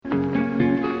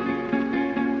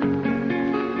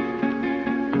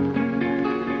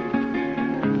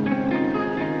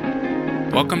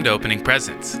Welcome to Opening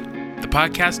Presents, the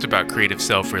podcast about creative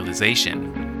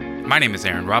self-realization. My name is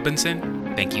Aaron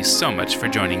Robinson. Thank you so much for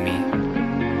joining me.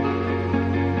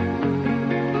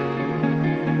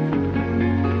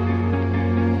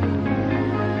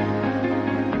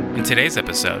 In today's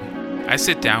episode, I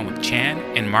sit down with Chan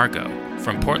and Margot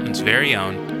from Portland's very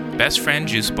own Best Friend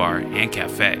Juice Bar and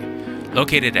Cafe,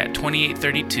 located at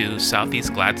 2832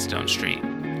 Southeast Gladstone Street.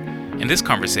 In this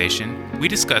conversation, we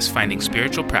discuss finding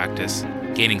spiritual practice,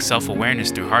 gaining self-awareness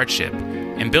through hardship,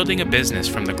 and building a business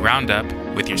from the ground up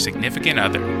with your significant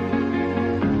other.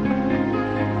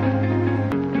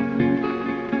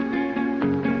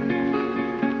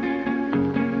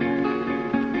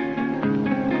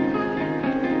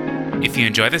 If you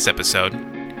enjoy this episode,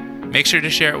 make sure to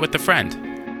share it with a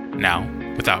friend. Now,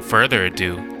 without further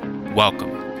ado,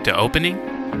 welcome to Opening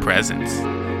Presents.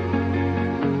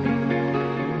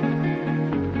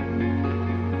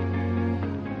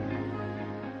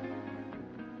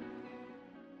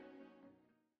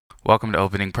 Welcome to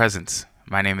Opening Presents.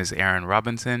 My name is Aaron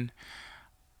Robinson.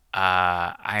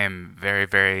 I am very,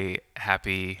 very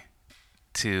happy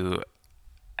to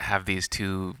have these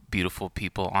two beautiful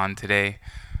people on today.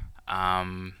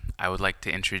 I would like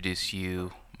to introduce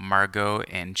you, Margot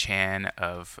and Chan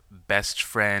of Best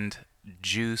Friend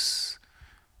Juice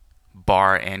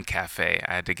Bar and Cafe.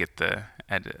 I had to get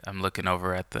I'm looking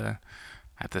over at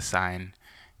the sign.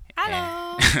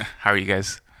 Hello. How are you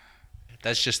guys?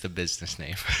 That's just the business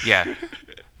name. Yeah,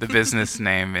 the business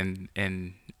name,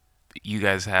 and you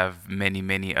guys have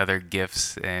many other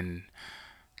gifts, and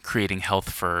creating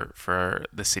health for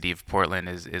the city of Portland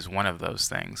is one of those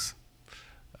things.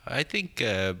 I think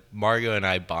Margot and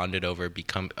I bonded over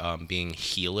being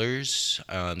healers.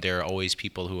 There are always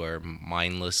people who are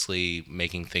mindlessly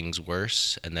making things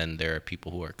worse, and then there are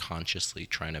people who are consciously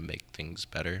trying to make things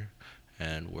better.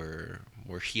 And we're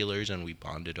healers, and we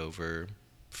bonded over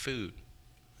food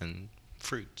and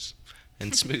fruits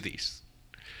and smoothies.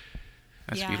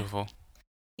 That's beautiful.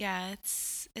 Yeah,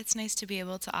 it's nice to be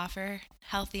able to offer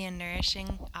healthy and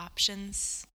nourishing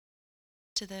options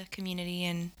to the community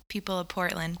and people of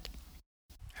Portland.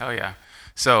 Hell yeah.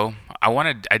 So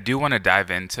I do want to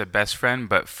dive into Best Friend,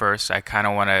 but first I kind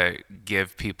of want to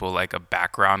give people like a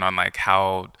background on like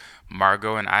how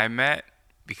Margot and I met,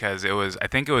 because I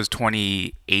think it was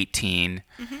 2018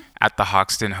 at the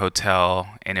Hoxton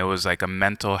Hotel, and it was like a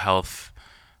mental health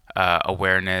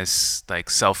awareness, like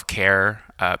self-care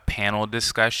panel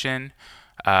discussion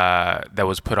that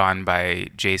was put on by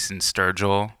Jason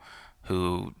Sturgill,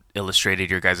 who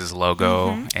illustrated your guys'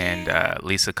 logo, and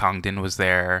Lisa Congdon was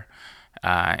there,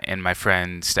 and my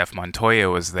friend Steph Montoya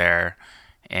was there,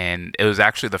 and it was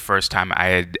actually the first time I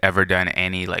had ever done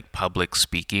any like public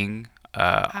speaking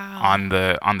on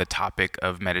the topic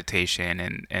of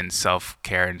meditation and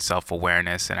self-care and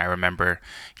self-awareness. And I remember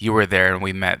you were there and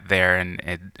we met there,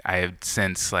 and I have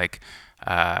since like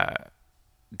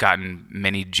gotten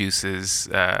many juices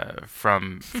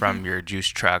from your juice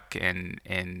truck, and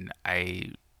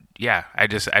I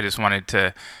just wanted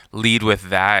to lead with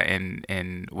that,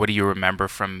 and what do you remember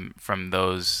from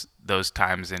those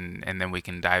times, and then we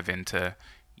can dive into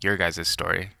your guys'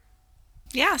 story.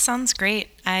 Yeah, sounds great.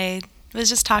 I was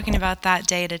just talking about that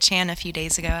day to Chan a few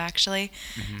days ago, actually.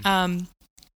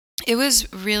 It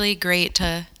was really great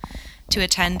to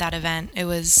attend that event. It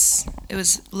was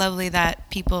lovely that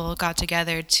people got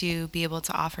together to be able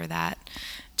to offer that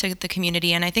to the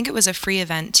community, and I think it was a free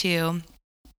event too.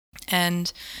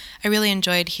 And I really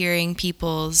enjoyed hearing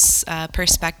people's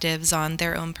perspectives on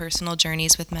their own personal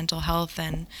journeys with mental health,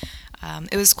 and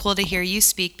it was cool to hear you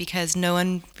speak because no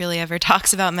one really ever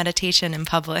talks about meditation in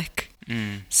public.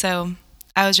 So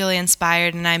I was really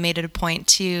inspired, and I made it a point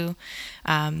to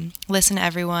listen to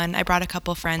everyone. I brought a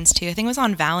couple friends too. I think it was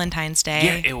on Valentine's Day.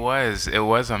 Yeah, it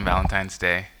was on Valentine's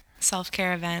Day.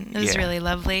 Self-care event. It was really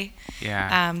lovely.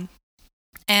 Yeah.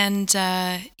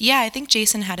 I think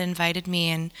Jason had invited me,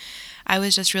 and I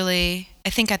was just really, I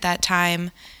think at that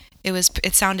time,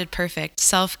 it sounded perfect.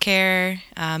 Self-care,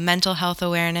 mental health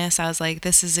awareness. I was like,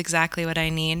 this is exactly what I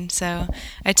need. So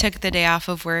I took the day off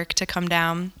of work to come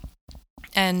down,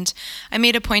 and I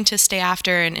made a point to stay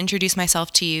after and introduce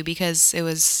myself to you because it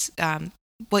was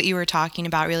what you were talking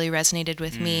about really resonated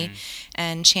with me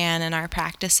and Chan and our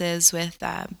practices with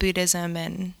Buddhism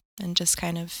and just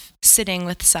kind of sitting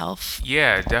with self.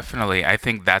 Yeah, definitely. I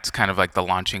think that's kind of like the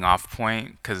launching off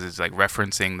point, because it's like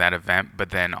referencing that event,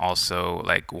 but then also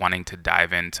like wanting to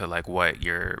dive into like what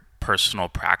your personal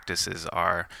practices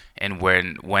are, and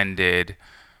when did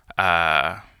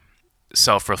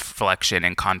self-reflection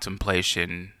and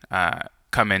contemplation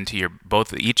come into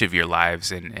each of your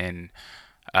lives, and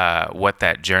what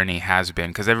that journey has been,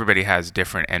 because everybody has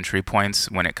different entry points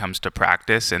when it comes to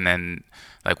practice, and then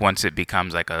like once it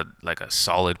becomes like a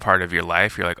solid part of your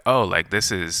life, you're like, oh, like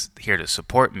this is here to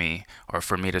support me or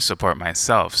for me to support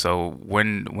myself. So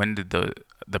when did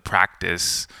the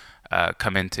practice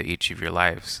come into each of your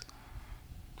lives?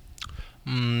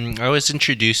 I was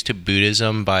introduced to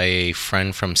Buddhism by a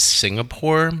friend from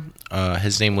Singapore.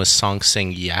 His name was Song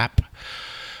Sing Yap.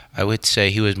 I would say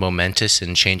he was momentous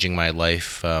in changing my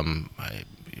life.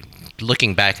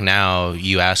 Looking back now,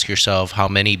 you ask yourself, how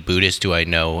many Buddhists do I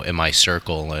know in my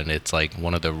circle? And it's like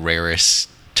one of the rarest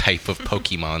type of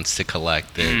Pokemons to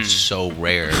collect. They're so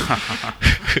rare.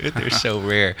 They're so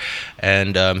rare.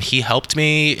 And he helped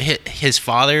me. His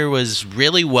father was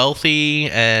really wealthy,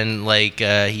 and like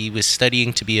he was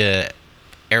studying to be a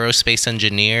aerospace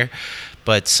engineer.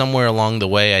 But somewhere along the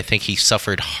way, I think he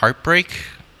suffered heartbreak,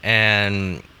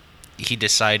 and he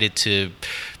decided to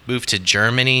move to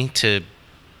Germany to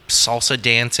salsa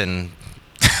dance. And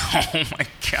Oh my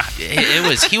God.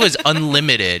 he was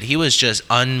unlimited. He was just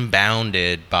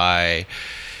unbounded by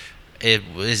it.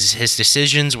 Was his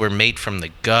decisions were made from the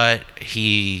gut.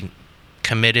 He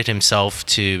committed himself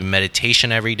to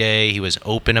meditation every day. He was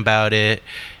open about it,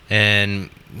 and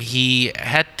he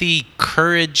had the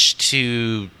courage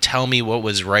to tell me what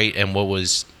was right and what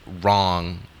was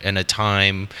wrong in a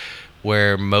time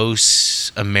where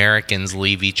most Americans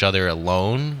leave each other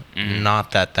alone.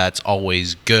 Not that that's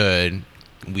always good.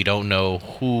 We don't know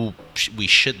who we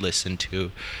should listen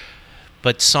to.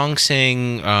 But Song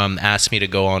Sing asked me to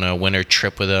go on a winter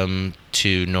trip with him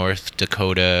to North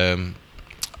Dakota.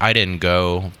 I didn't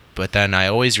go, but then I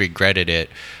always regretted it.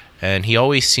 And he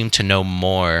always seemed to know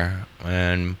more.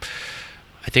 And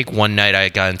I think one night I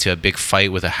got into a big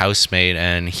fight with a housemate,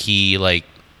 and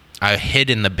I hid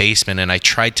in the basement and I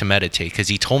tried to meditate because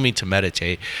he told me to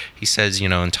meditate. He says,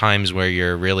 in times where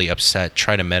you're really upset,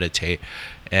 try to meditate.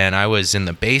 And I was in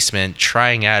the basement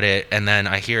trying at it, and then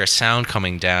I hear a sound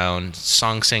coming down.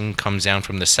 Song Sing comes down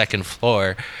from the second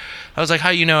floor. I was like,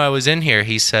 how you know I was in here?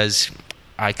 He says,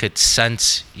 I could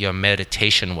sense your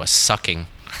meditation was sucking.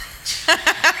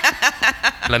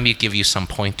 Let me give you some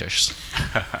pointers.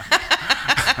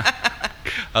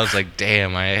 I was like,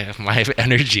 damn, my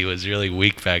energy was really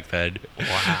weak back then.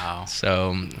 Wow.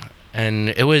 So, and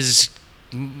it was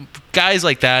guys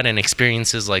like that and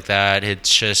experiences like that.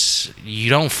 It's just, you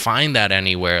don't find that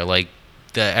anywhere. Like,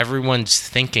 everyone's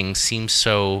thinking seems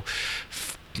so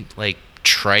like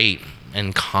trite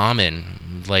and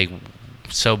common. Like,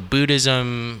 so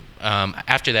Buddhism,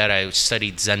 after that I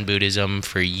studied Zen Buddhism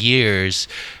for years,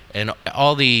 and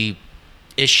all the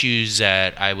issues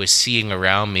that I was seeing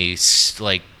around me,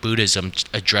 like Buddhism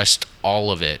addressed all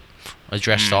of it.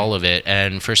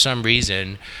 And for some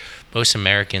reason, most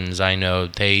Americans I know,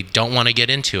 they don't want to get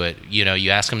into it.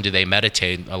 You ask them, do they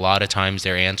meditate? A lot of times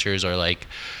their answers are like,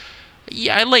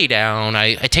 yeah, I lay down,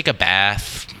 I take a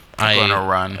bath, I go on a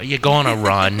run. You go on a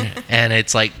run. And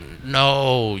it's like,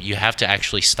 no, you have to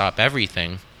actually stop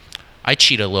everything. I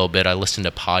cheat a little bit. I listen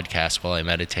to podcasts while I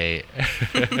meditate.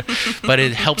 But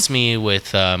it helps me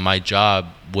with my job,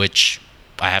 which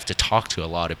I have to talk to a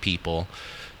lot of people.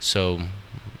 So,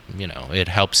 it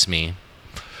helps me.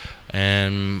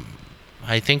 And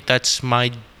I think that's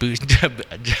my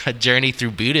journey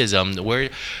through Buddhism.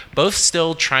 We're both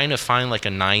still trying to find like a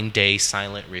 9-day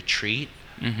silent retreat.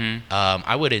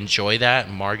 I would enjoy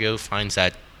that. Margot finds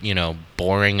that,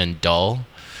 boring and dull.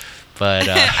 But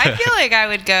I feel like I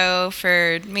would go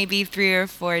for maybe 3 or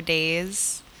 4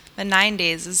 days. But 9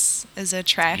 days is a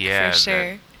trek for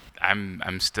sure.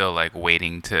 I'm still like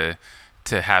waiting to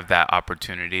have that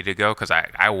opportunity to go, because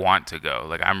I want to go.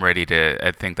 Like, I'm ready to.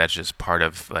 I think that's just part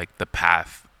of like the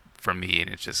path for me, and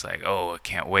it's just like, oh, I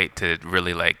can't wait to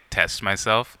really like test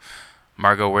myself.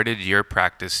 Margot, where did your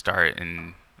practice start,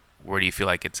 and where do you feel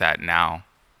like it's at now?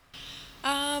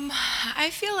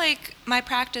 I feel like my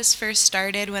practice first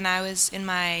started when I was in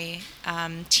my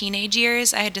teenage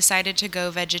years. I had decided to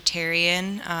go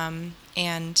vegetarian,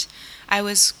 and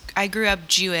I grew up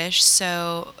Jewish,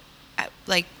 so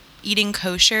like eating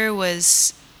kosher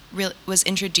was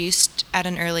introduced at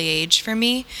an early age for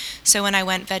me. So when I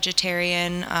went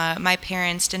vegetarian, my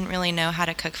parents didn't really know how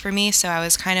to cook for me, so I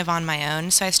was kind of on my own.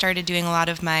 So I started doing a lot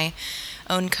of my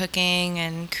own cooking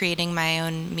and creating my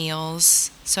own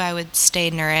meals so I would stay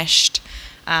nourished.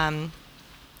 I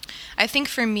think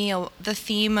for me, the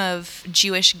theme of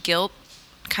Jewish guilt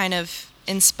kind of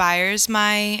inspires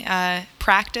my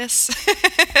practice.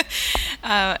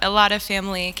 A lot of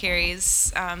family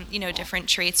carries, different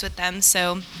traits with them.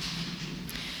 So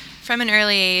from an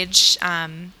early age,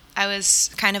 I I was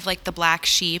kind of like the black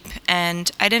sheep, and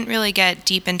I didn't really get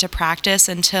deep into practice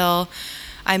until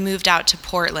I moved out to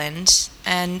Portland.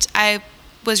 And I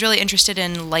was really interested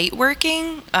in light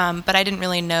working, but I didn't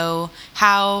really know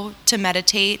how to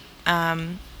meditate.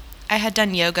 I had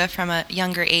done yoga from a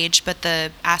younger age, but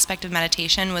the aspect of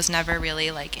meditation was never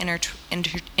really like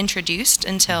introduced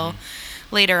until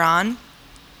later on.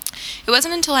 It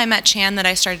wasn't until I met Chan that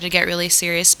I started to get really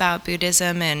serious about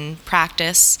Buddhism and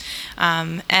practice.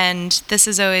 And this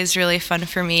is always really fun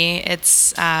for me.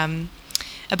 It's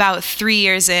about 3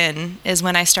 years in is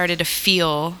when I started to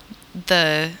feel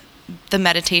the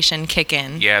meditation kick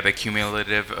in. Yeah, the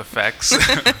cumulative effects.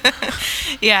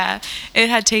 Yeah, it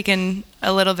had taken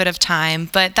a little bit of time,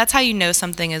 but that's how you know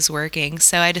something is working.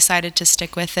 So I decided to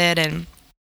stick with it, and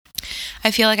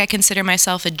I feel like I consider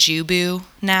myself a Jubu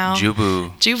now.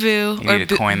 Jubu. Jubu. You Or need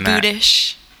to coin that.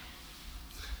 Buddhish.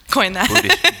 Coin that.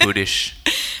 Buddhish.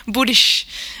 Buddhish.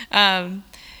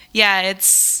 Yeah,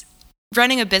 it's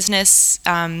running a business.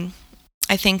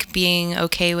 I think being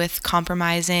okay with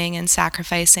compromising and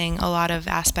sacrificing, a lot of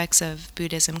aspects of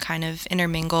Buddhism kind of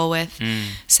intermingle with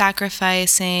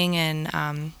sacrificing, and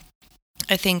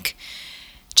I think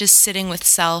just sitting with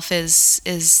self is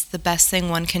the best thing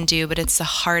one can do, but it's the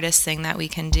hardest thing that we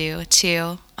can do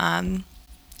too. And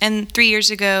 3 years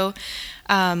ago,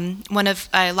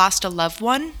 I lost a loved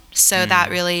one, so that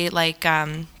really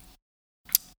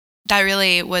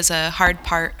was a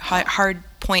hard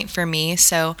point for me.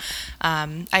 So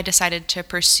I decided to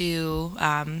pursue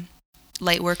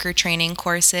light worker training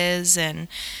courses, and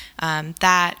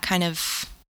that kind of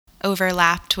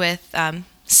overlapped with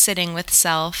sitting with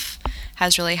self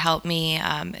has really helped me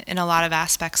in a lot of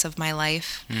aspects of my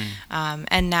life.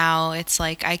 And now it's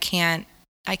like I can't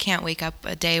wake up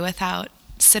a day without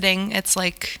sitting. It's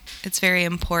like it's very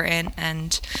important,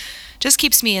 and just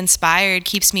keeps me inspired,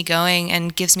 keeps me going,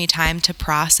 and gives me time to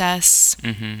process.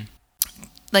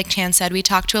 Like Chan said, we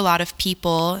talk to a lot of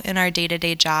people in our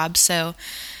day-to-day jobs, so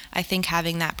I think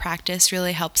having that practice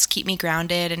really helps keep me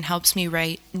grounded and helps me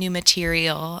write new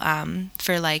material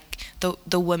for like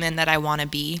the woman that I want to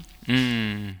be.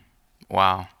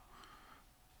 Wow.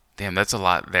 Damn, that's a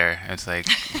lot there. It's like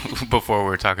before we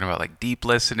were talking about like deep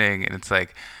listening, and it's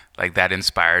like that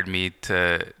inspired me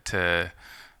to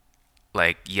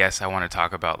like, yes, I want to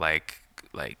talk about like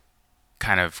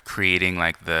kind of creating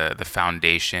like the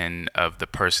foundation of the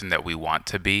person that we want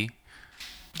to be.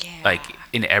 Yeah. Like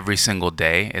in every single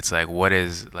day, it's like what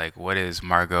is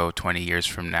Margot 20 years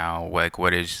from now? Like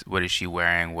what is she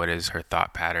wearing? What is her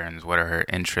thought patterns? What are her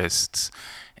interests?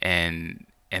 And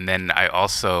then I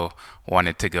also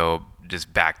wanted to go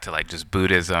just back to like just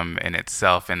Buddhism in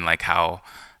itself, and like how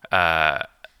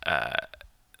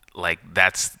like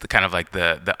that's the kind of like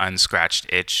the unscratched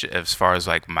itch as far as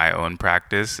like my own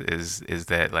practice is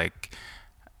that like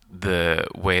the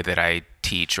way that I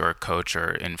teach or coach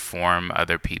or inform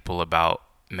other people about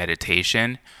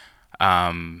meditation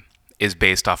is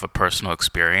based off of personal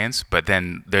experience, but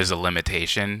then there's a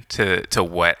limitation to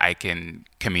what I can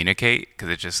communicate, because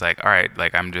it's just like, all right,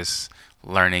 like I'm just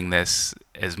learning this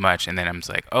as much, and then I'm just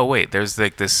like, oh wait, there's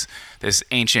like this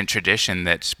ancient tradition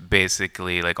that's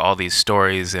basically like all these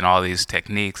stories and all these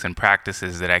techniques and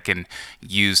practices that I can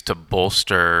use to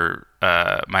bolster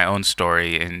my own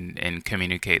story and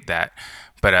communicate that.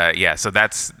 But yeah, so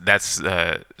that's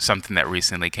something that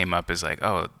recently came up, is like,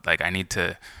 oh, like I need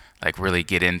to like really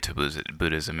get into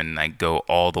Buddhism and like go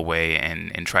all the way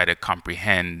and try to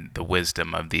comprehend the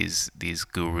wisdom of these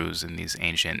gurus and these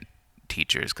ancient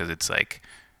teachers, because it's like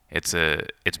it's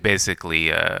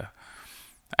basically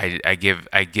I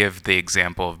give the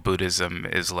example of Buddhism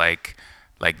is like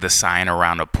the sign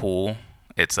around a pool.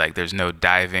 It's like there's no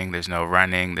diving, there's no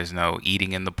running, there's no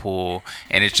eating in the pool,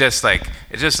 and it's just a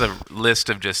list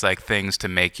of just like things to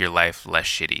make your life less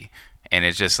shitty. And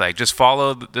it's just like just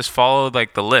follow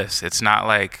like the list. It's not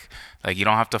like you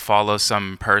don't have to follow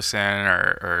some person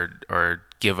or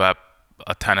give up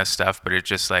a ton of stuff, but it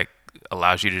just like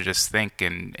allows you to just think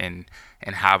and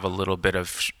have a little bit of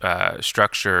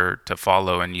structure to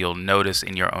follow, and you'll notice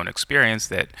in your own experience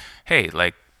that, hey,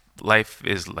 like life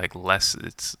is like less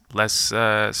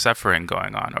suffering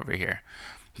going on over here.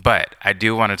 But I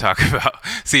do want to talk about,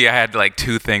 see, I had like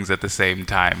two things at the same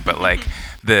time, but like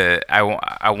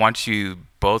I want you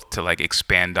both to like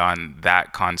expand on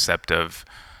that concept of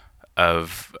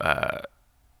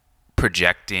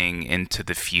projecting into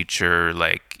the future,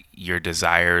 like your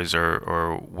desires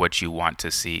or what you want to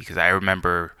see. Because I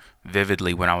remember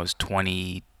vividly when I was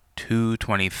 22,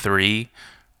 23,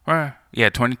 or yeah,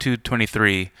 22,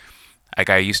 23, like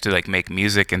I used to like make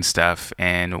music and stuff.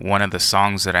 And one of the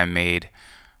songs that I made,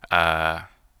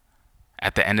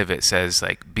 at the end of it says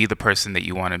like, be the person that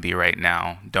you want to be right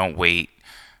now. Don't wait.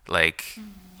 Like,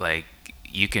 like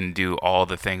you can do all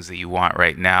the things that you want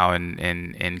right now,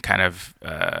 and kind of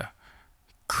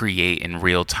create in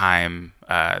real time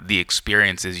the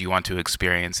experiences you want to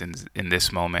experience in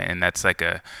this moment. And that's like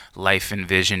a life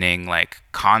envisioning like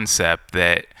concept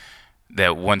that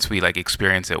once we like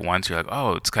experience it once, you're like,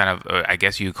 oh, it's kind of I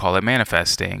guess you call it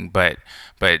manifesting. But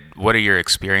what are your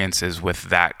experiences with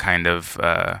that kind of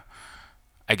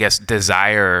I guess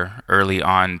desire early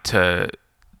on to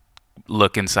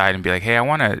look inside and be like, hey, I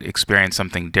want to experience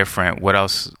something different. What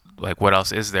else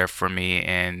is there for me?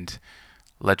 And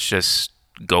let's just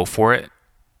go for it.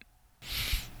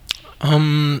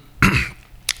 I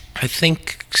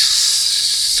think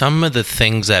some of the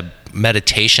things that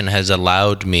meditation has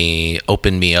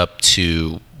opened me up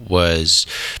to, was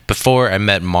before I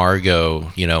met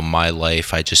Margot, my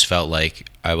life, I just felt like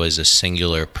I was a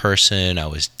singular person. I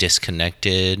was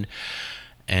disconnected,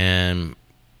 and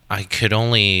I could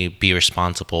only be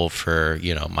responsible for,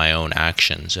 my own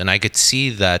actions. And I could see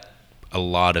that a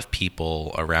lot of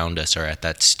people around us are at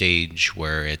that stage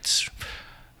where it's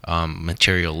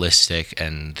materialistic,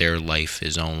 and their life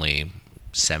is only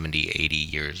 70, 80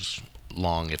 years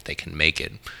long if they can make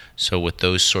it. So with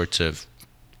those sorts of,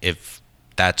 if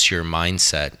that's your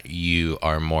mindset, you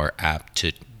are more apt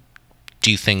to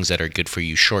do things that are good for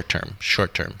you short term.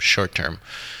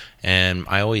 And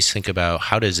I always think about,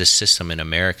 how does this system in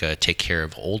America take care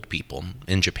of old people?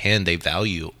 In Japan, they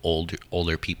value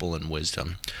older people and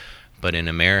wisdom. But in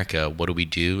America, what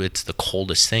do? It's the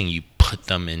coldest thing. You put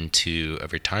them into a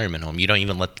retirement home. You don't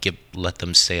even let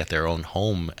them stay at their own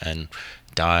home and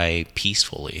die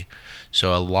peacefully.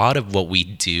 So a lot of what we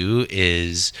do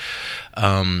is,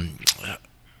 for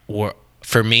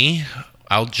me,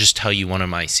 I'll just tell you one of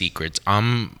my secrets.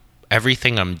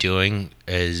 Everything I'm doing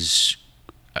is,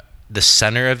 the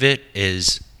center of it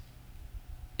is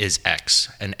X,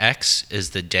 and X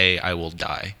is the day I will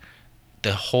die.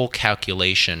 The whole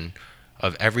calculation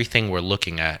of everything we're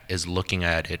looking at is looking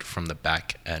at it from the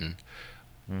back end.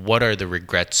 What are the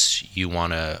regrets you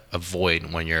want to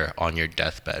avoid when you're on your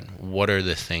deathbed? What are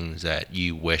the things that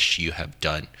you wish you have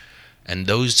done? And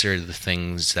those are the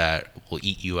things that will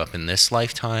eat you up in this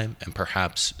lifetime and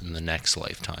perhaps in the next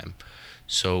lifetime.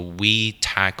 So we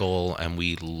tackle, and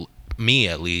me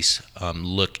at least,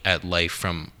 look at life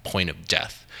from point of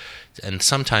death. And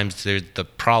sometimes the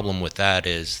problem with that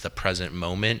is the present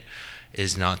moment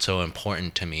is not so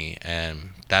important to me,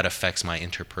 and that affects my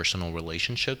interpersonal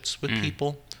relationships with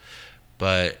people.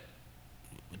 But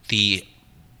the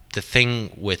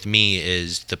thing with me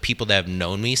is, the people that have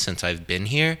known me since I've been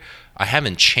here, I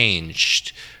haven't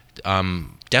changed.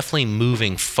 Definitely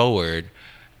moving forward,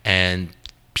 and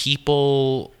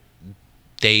people,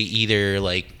 they either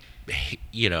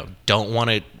don't want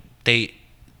to, they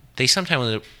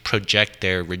sometimes project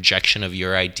their rejection of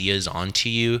your ideas onto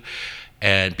you,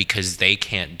 and because they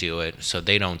can't do it, so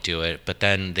they don't do it. But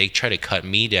then they try to cut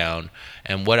me down.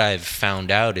 And what I've found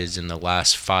out is, in the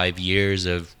last 5 years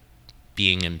of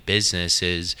being in business,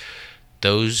 is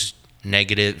those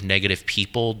negative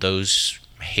people, those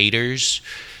haters,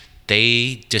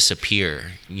 they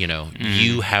disappear.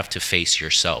 You have to face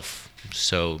yourself.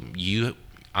 So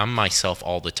I'm myself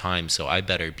all the time, so I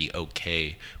better be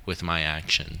okay with my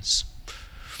actions.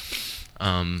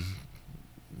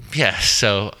 Yeah,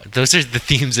 so those are the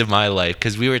themes of my life,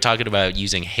 because we were talking about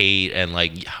using hate and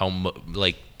how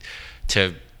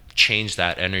to change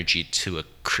that energy to a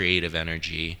creative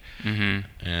energy.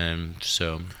 And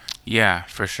so Yeah,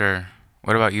 for sure.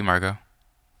 What about you, Margot?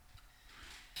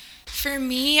 For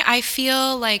me, I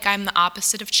feel like I'm the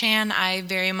opposite of Chan. I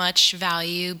very much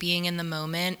value being in the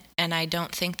moment, and I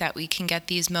don't think that we can get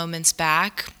these moments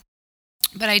back.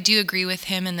 But I do agree with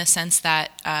him in the sense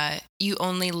that you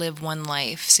only live one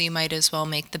life, so you might as well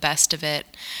make the best of it.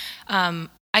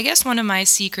 I guess one of my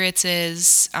secrets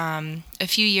is, a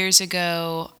few years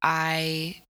ago,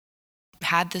 I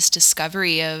had this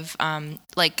discovery of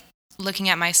looking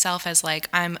at myself as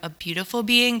I'm a beautiful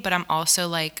being, but I'm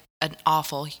also an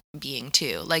awful being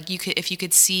too. If you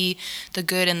could see the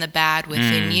good and the bad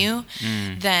within you,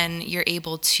 then you're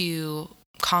able to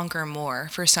conquer more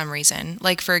for some reason.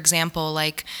 For example,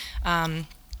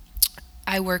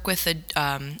 I work with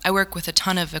a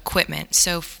ton of equipment.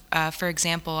 So, for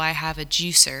example, I have a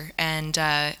juicer, and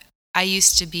I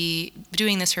used to be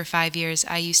doing this for 5 years.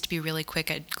 I used to be really quick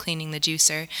at cleaning the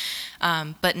juicer,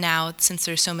 but now, since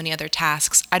there's so many other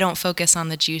tasks, I don't focus on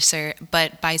the juicer.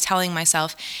 But by telling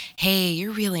myself, "Hey,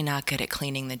 you're really not good at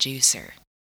cleaning the juicer,"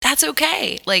 that's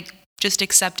okay. just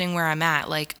accepting where I'm at,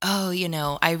 like, oh,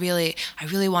 I really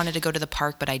wanted to go to the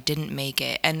park, but I didn't make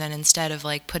it. And then instead of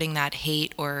like putting that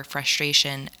hate or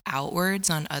frustration outwards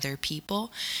on other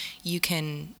people, you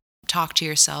can talk to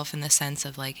yourself in the sense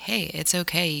of like, hey, it's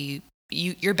okay.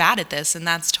 You're bad at this, and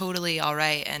that's totally all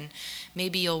right. And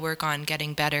maybe you'll work on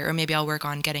getting better, or maybe I'll work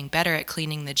on getting better at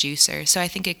cleaning the juicer. So I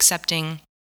think accepting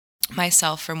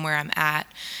myself from where I'm at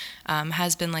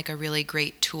has been like a really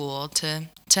great tool to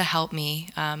help me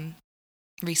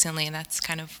recently, and that's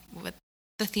kind of what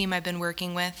the theme I've been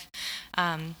working with.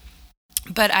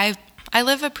 But I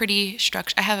live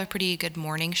I have a pretty good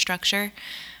morning structure,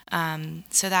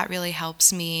 so that really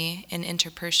helps me in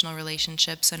interpersonal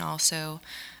relationships, and also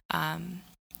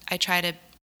I try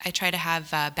to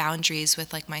have boundaries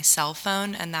with like my cell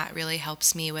phone, and that really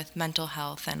helps me with mental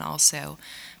health and also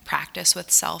practice with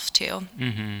self too.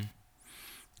 Mm-hmm.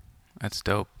 That's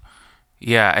dope.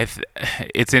 Yeah,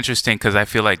 it's interesting because I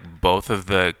feel like both of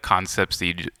the concepts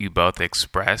that you both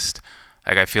expressed,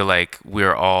 like I feel like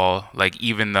we're all like,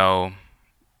 even though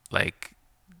like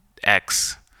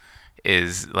X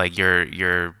is like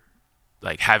you're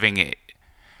like having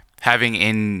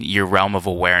in your realm of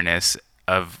awareness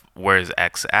of where's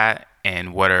X at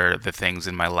and what are the things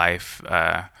in my life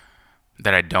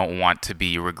that I don't want to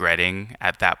be regretting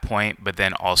at that point, but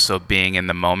then also being in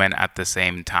the moment at the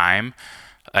same time.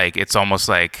 Like it's almost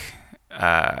like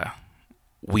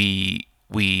we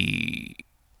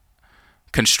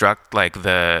construct like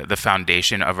the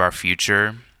foundation of our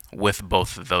future with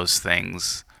both of those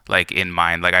things like in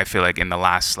mind. Like I feel like in the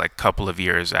last like couple of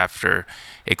years after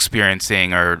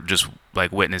experiencing or just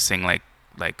like witnessing like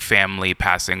family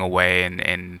passing away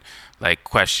and like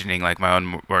questioning like my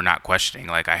own, or not questioning,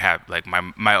 like I have like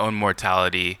my own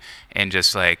mortality, and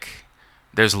just like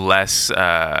there's less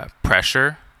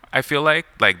pressure. I feel like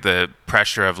the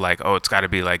pressure of like, oh, it's got to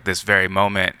be like this very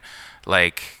moment,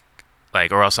 like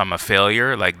or else I'm a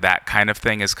failure, like that kind of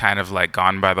thing is kind of like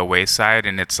gone by the wayside.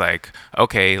 And it's like,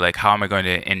 okay, like how am I going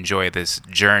to enjoy this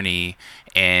journey,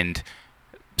 and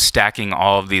stacking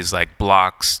all of these like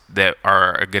blocks that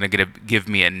are going to give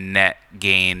me a net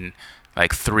gain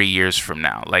like 3 years from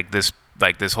now. Like this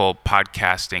whole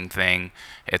podcasting thing,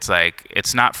 it's like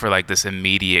it's not for like this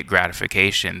immediate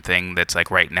gratification thing that's like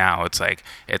right now. It's like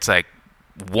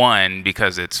one,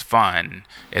 because it's fun.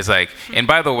 It's like, and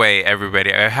by the way,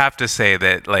 everybody, I have to say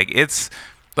that like it's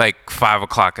like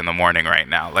 5:00 in the morning right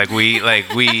now. Like we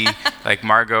like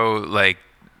Margot, like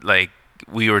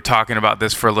we were talking about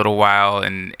this for a little while,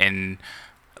 and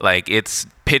like it's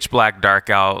pitch black dark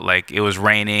out. Like it was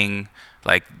raining,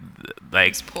 like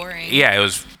it's pouring. Yeah, it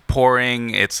was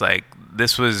pouring. It's like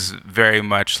this was very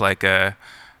much like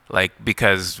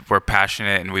because we're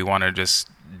passionate and we want to just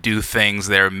do things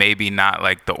that are maybe not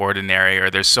like the ordinary, or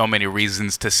there's so many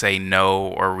reasons to say no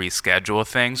or reschedule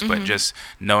things, but just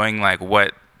knowing like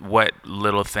what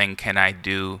little thing can I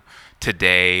do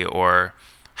today, or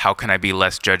how can I be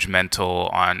less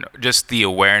judgmental on just the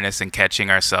awareness and catching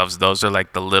ourselves. Those are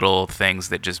like the little things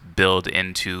that just build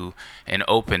into an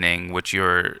opening, which you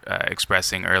were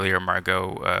expressing earlier,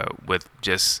 Margot, with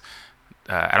just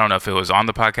I don't know if it was on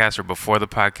the podcast or before the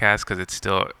podcast, because it's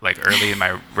still like early in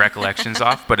my recollections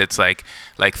off, but it's like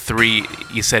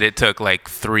you said it took like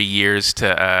 3 years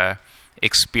to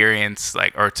experience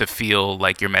like, or to feel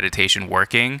like your meditation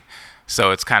working.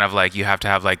 So it's kind of like you have to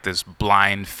have like this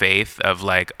blind faith of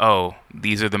like, oh,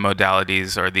 these are the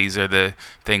modalities, or these are the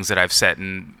things that I've set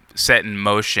in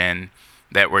motion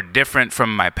that were different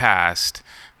from my past,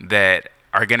 that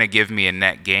are going to give me a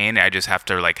net gain. I just have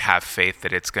to like have faith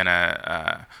that it's going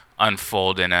to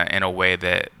unfold in a way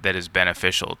that is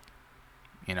beneficial,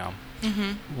 you know?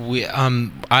 Mm-hmm.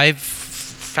 I've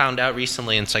found out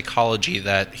recently in psychology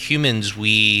that humans,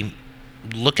 we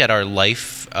look at our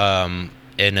life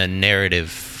in a narrative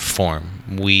form.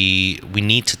 We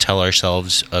need to tell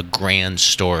ourselves a grand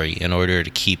story in order to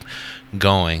keep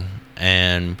going.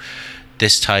 And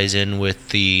this ties in with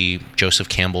the Joseph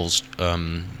Campbell's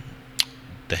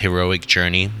the heroic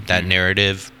journey, that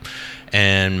narrative.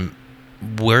 And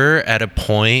we're at a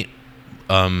point,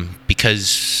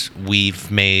 because we've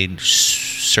made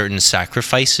certain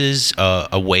sacrifices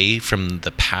away from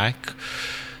the pack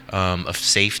of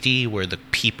safety, where the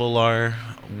people are.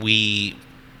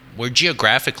 We're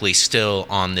geographically still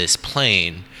on this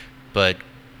plane, but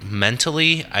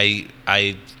mentally,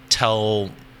 I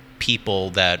tell people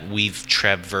that we've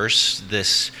traversed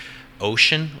this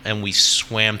ocean and we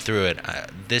swam through it.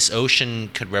 This ocean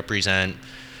could represent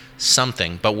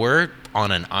something, but we're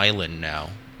on an island now.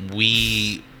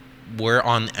 We're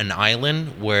on an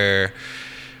island where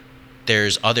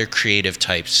there's other creative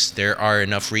types. There are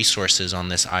enough resources on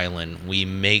this island. We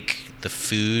make the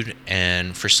food,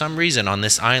 and for some reason on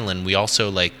this island, we also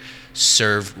like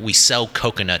we sell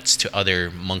coconuts to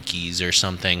other monkeys or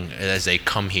something as they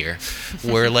come here.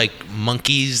 We're like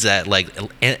monkeys that like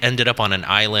ended up on an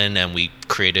island, and we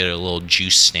created a little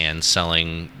juice stand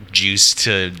selling juice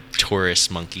to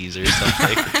tourist monkeys or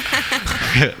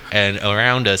something. And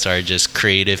around us are just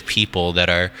creative people that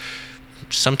are,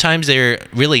 sometimes they're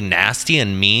really nasty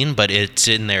and mean, but it's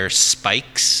in their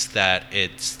spikes that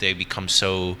they become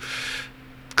so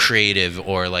creative,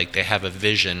 or like they have a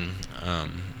vision.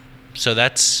 So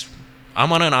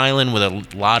I'm on an island with a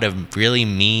lot of really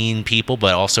mean people,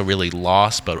 but also really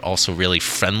lost, but also really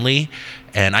friendly.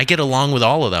 And I get along with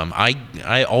all of them.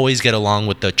 I always get along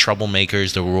with the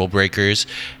troublemakers, the rule breakers.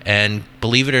 And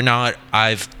believe it or not,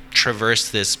 I've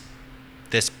traversed this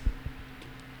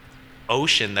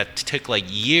ocean that took like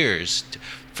years,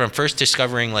 from first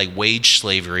discovering like wage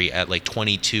slavery at like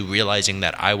 22, realizing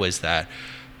that I was that,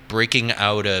 breaking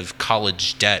out of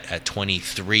college debt at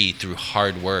 23 through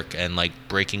hard work, and like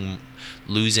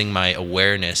losing my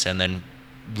awareness, and then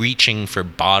reaching for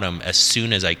bottom as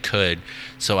soon as I could.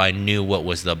 So I knew what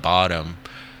was the bottom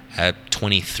at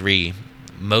 23.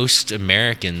 Most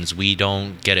Americans, we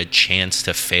don't get a chance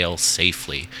to fail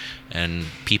safely. And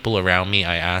people around me,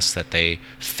 I ask that they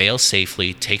fail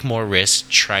safely, take more risks,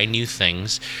 try new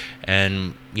things.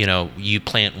 And, you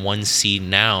plant one seed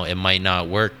now, it might not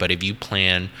work. But if you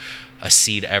plant a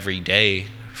seed every day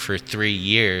for 3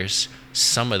 years,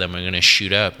 some of them are going to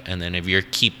shoot up. And then if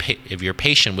you're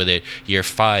patient with it, year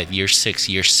 5, year 6,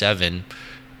 year 7,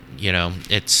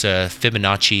 it's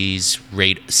Fibonacci's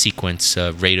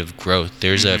rate of growth.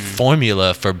 There's a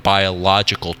formula for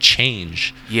biological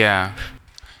change.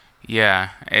 Yeah,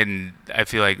 and I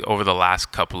feel like over the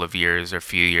last couple of years or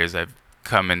few years, I've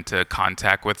come into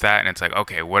contact with that, and it's like,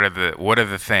 okay, what are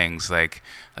the things like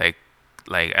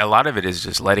a lot of it is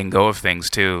just letting go of things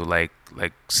too, like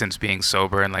since being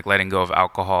sober, and like letting go of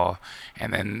alcohol.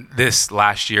 And then this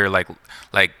last year, like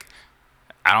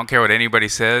I don't care what anybody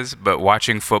says, but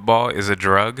watching football is a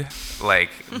drug. Like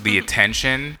the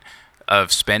attention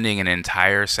of spending an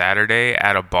entire Saturday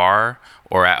at a bar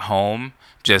or at home,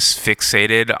 just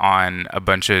fixated on a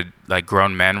bunch of like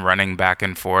grown men running back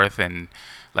and forth and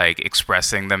like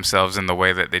expressing themselves in the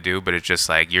way that they do. But it's just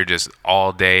like, you're just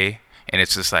all day, and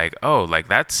it's just like, oh, like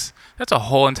that's a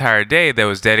whole entire day that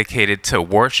was dedicated to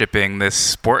worshiping this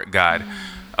sport god.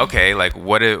 Okay, like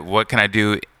what can I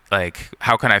do? Like,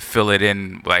 how can I fill it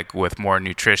in like with more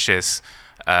nutritious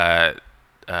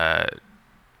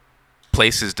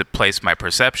places to place my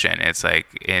perception? It's like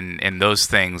in those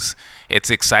things, it's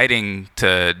exciting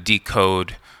to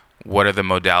decode what are the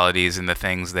modalities and the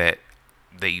things that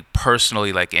you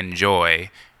personally like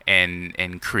enjoy,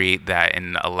 and create that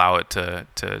and allow it to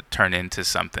turn into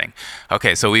something.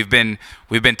 Okay, so we've been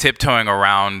tiptoeing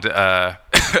around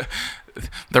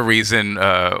the reason,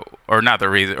 or not the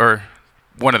reason, or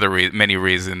one of the many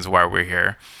reasons why we're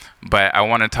here. But I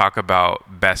want to talk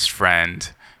about Best Friend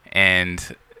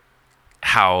and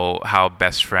how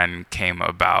Best Friend came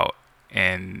about.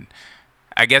 And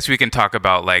I guess we can talk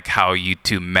about like how you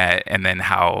two met, and then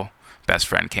how Best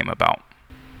Friend came about.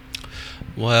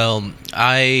 Well,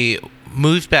 I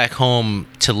moved back home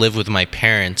to live with my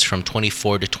parents from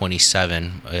 24 to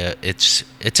 27. It's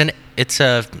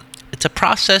a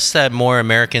process that more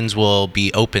Americans will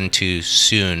be open to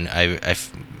soon. I've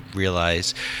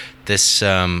realized this.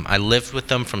 I lived with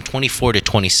them from 24 to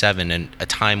 27, in a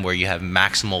time where you have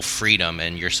maximal freedom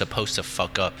and you're supposed to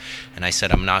fuck up. And I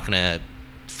said, I'm not gonna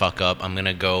fuck up. I'm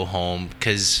gonna go home,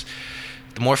 because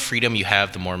the more freedom you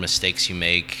have, the more mistakes you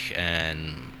make.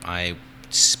 And I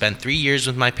spent 3 years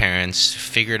with my parents,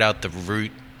 figured out the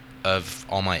root of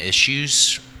all my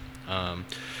issues.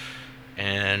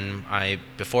 And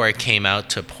before I came out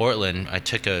to Portland, I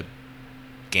took a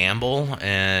gamble,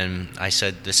 and I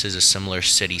said, this is a similar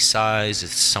city size,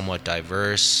 it's somewhat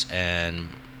diverse, and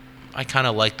I kind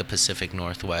of like the Pacific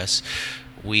Northwest.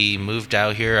 We moved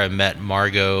out here. I met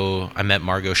Margot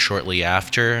shortly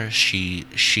after. She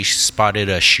spotted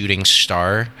a shooting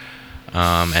star,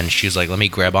 and she was like, let me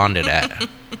grab onto that.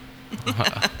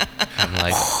 I'm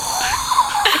like,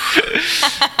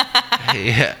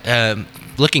 yeah.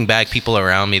 Looking back, people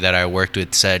around me that I worked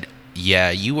with said, yeah,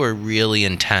 you were really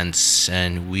intense,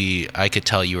 and I could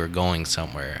tell you were going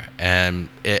somewhere. And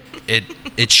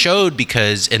it showed,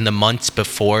 because in the months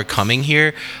before coming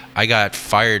here, I got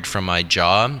fired from my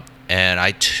job, and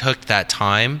I took that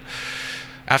time.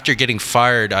 After getting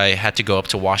fired, I had to go up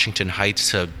to Washington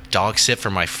Heights to dog sit for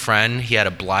my friend. He had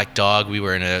a black dog. We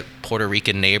were in a Puerto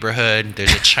Rican neighborhood.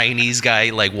 There's a Chinese guy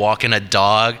like walking a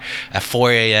dog at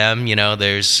 4 a.m. You know,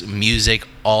 there's music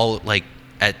all like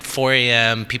at 4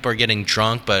 a.m. People are getting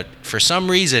drunk, but for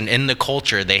some reason in the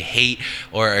culture, they hate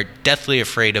or are deathly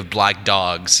afraid of black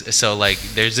dogs. So like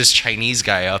there's this Chinese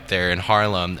guy up there in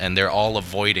Harlem, and they're all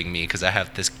avoiding me because I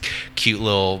have this cute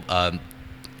little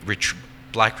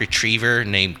black retriever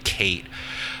named Kate.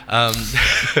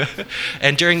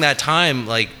 And during that time,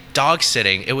 like dog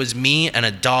sitting, it was me and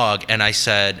a dog, and I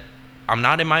said, I'm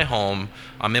not in my home,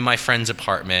 I'm in my friend's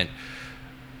apartment.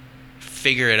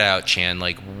 Figure it out, Chan.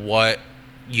 Like, what?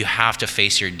 You have to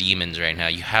face your demons right now.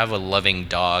 You have a loving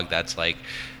dog that's like,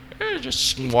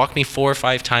 just walk me 4 or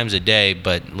 5 times a day.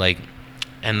 But like,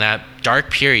 in that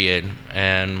dark period,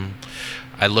 and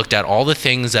I looked at all the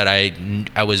things that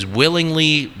I was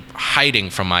willingly hiding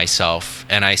from myself,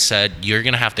 and I said, you're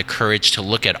gonna have the courage to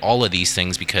look at all of these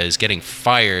things, because getting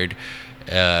fired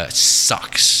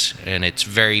sucks and it's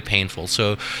very painful.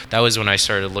 So that was when I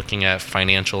started looking at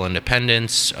financial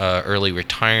independence, early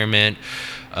retirement,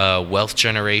 wealth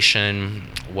generation.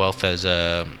 Wealth as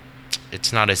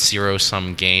it's not a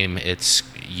zero-sum game. It's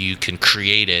you can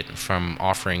create it from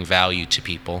offering value to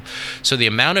people. So the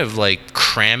amount of like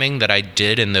cramming that I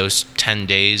did in those 10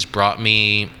 days brought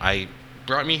me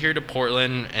here to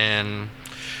Portland, and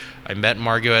I met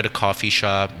Margot at a coffee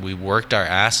shop. We worked our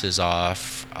asses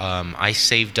off. I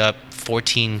saved up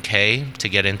 $14K to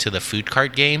get into the food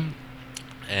cart game,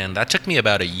 and that took me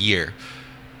about a year.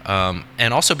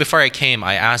 And also before I came,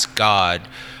 I asked God,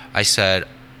 I said,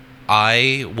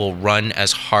 I will run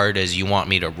as hard as you want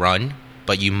me to run,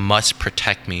 but you must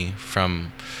protect me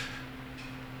from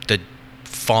the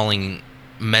falling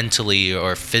mentally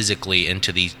or physically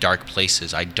into these dark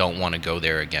places. I don't want to go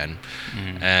there again.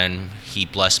 And he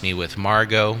blessed me with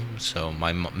Margot, so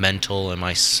my mental and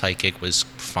my psychic was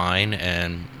fine,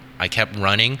 and I kept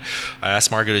running. I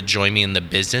asked Margot to join me in the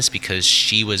business because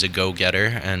she was a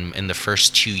go-getter, and in the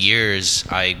first 2 years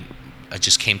I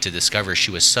just came to discover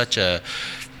she was such a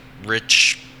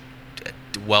rich,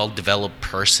 well-developed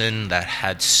person that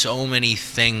had so many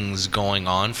things going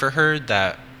on for her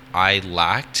that I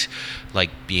lacked, like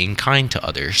being kind to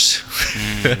others.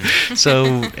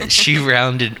 So she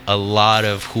rounded a lot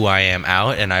of who I am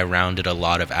out, and I rounded a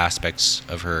lot of aspects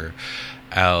of her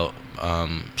out.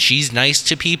 She's nice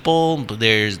to people,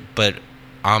 but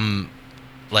I'm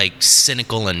like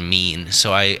cynical and mean.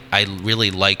 So I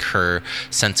really like her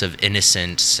sense of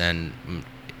innocence and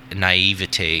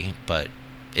naivete, but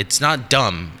it's not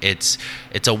dumb. It's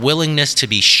a willingness to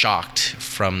be shocked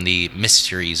from the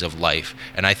mysteries of life,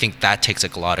 and I think that takes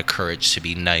a lot of courage to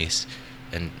be nice.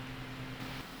 And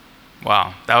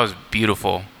wow, that was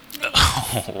beautiful.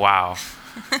 Wow.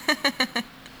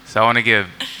 So I want to give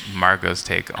Margot's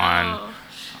take on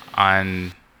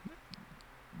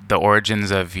the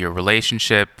origins of your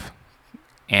relationship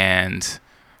and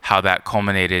how that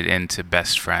culminated into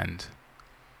best friend.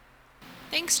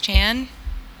 Thanks, Chan.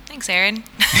 Thanks, Aaron.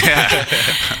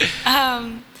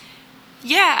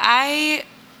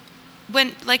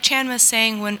 Like Chan was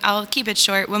saying, I'll keep it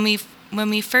short. When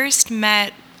we first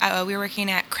met, we were working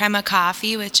at Crema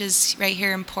Coffee, which is right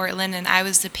here in Portland, and I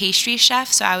was the pastry chef,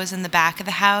 so I was in the back of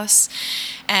the house.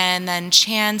 And then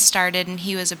Chan started, and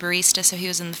he was a barista, so he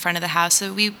was in the front of the house.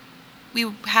 So we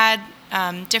had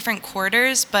different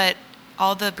quarters, but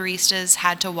all the baristas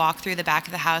had to walk through the back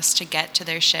of the house to get to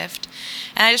their shift.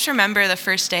 And I just remember the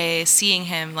first day seeing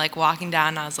him like walking down,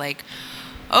 and I was like,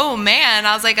 oh man,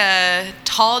 I was like a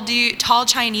tall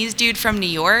Chinese dude from New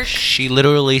York. she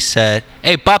literally said,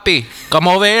 "Hey, puppy, come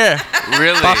over here."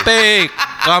 Really? "Puppy,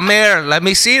 come here. Let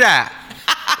me see that."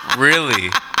 Really?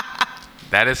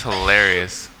 That is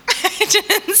hilarious. I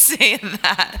didn't say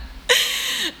that.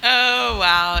 Oh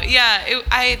wow. Yeah, it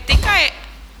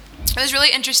was really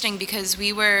interesting because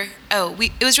we were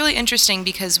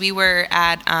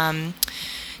at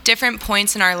different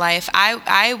points in our life.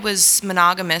 I was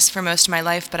monogamous for most of my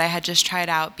life, but I had just tried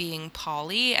out being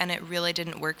poly, and it really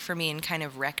didn't work for me and kind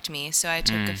of wrecked me. So I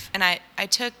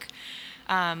took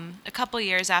a couple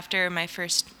years after my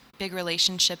first big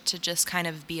relationship to just kind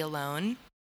of be alone.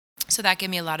 So that gave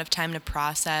me a lot of time to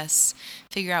process,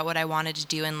 figure out what I wanted to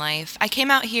do in life. I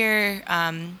came out here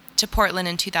to Portland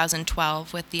in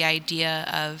 2012 with the idea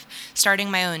of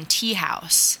starting my own tea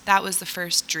house. That was the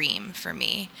first dream for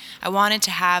me. I wanted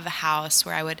to have a house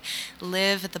where I would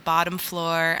live at the bottom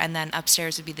floor, and then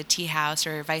upstairs would be the tea house,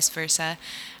 or vice versa.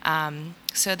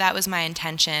 So that was my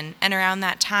intention. And around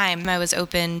that time, I was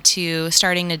open to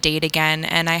starting to date again,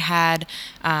 and I had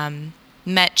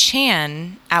met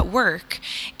Chan at work,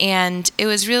 and it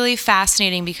was really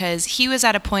fascinating because he was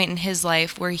at a point in his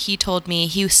life where he told me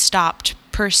he stopped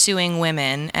pursuing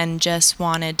women and just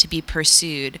wanted to be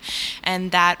pursued.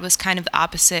 And that was kind of the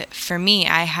opposite for me.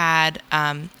 I had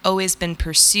always been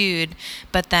pursued,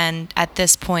 but then at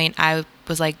this point I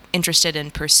was like interested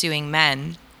in pursuing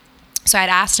men. So I'd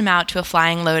asked him out to a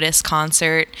Flying Lotus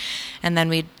concert, and then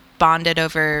we bonded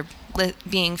over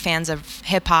being fans of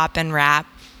hip hop and rap.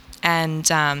 And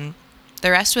the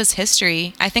rest was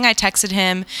history. I think I texted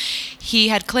him. He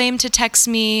had claimed to text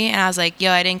me, and I was like,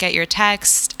 yo, I didn't get your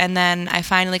text. And then I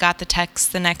finally got the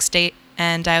text the next day,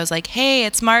 and I was like, hey,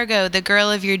 it's Margot, the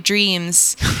girl of your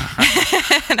dreams.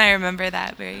 And I remember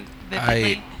that very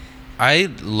vividly. I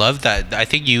love that. I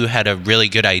think you had a really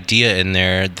good idea in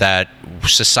there that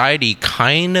society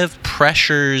kind of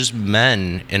pressures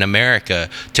men in America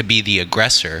to be the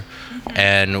aggressor. Mm-hmm.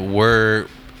 And we're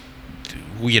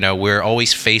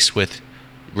always faced with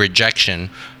rejection.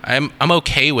 I'm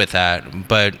okay with that,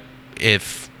 but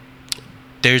if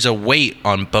there's a weight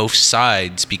on both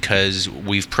sides because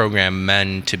we've programmed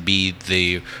men to be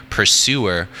the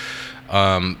pursuer,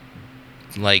 I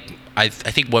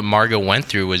think what Margot went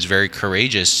through was very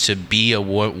courageous, to be a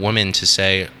woman, to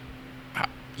say,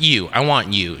 I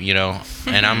want you,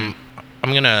 and I'm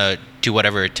gonna do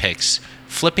whatever it takes.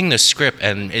 Flipping the script,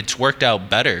 and it's worked out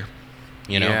better,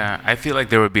 Yeah, I feel like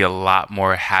there would be a lot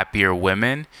more happier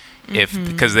women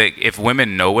if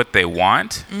women know what they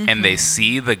want and they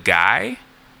see the guy.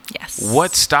 Yes.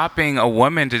 What's stopping a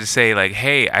woman to say like,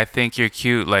 hey, I think you're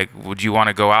cute. Like, would you want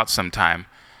to go out sometime?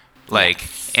 Like,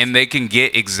 and they can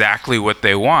get exactly what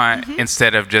they want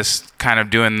instead of just kind of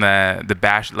doing the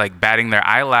bash, like batting their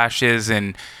eyelashes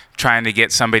and trying to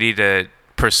get somebody to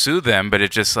pursue them. But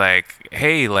it's just like,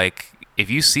 hey, like, if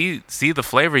you see the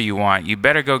flavor you want, you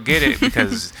better go get it,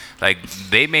 because like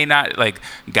they may not, like,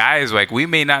 guys, like, we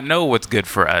may not know what's good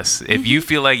for us. If you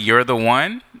feel like you're the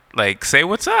one, like, say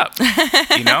what's up,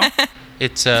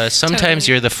 It's sometimes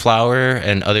you're the flower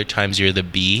and other times you're the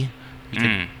bee. You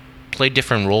can play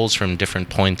different roles from different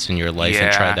points in your life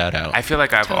and try that out. I feel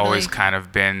like I've always kind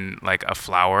of been like a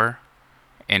flower,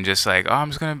 and just like, oh, I'm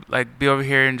just gonna like be over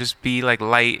here and just be like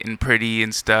light and pretty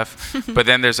and stuff. But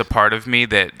then there's a part of me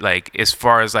that, like, as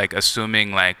far as like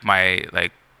assuming like my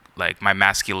my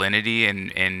masculinity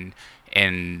and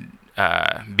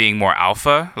being more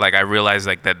alpha, like, I realize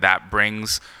like that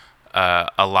brings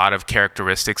a lot of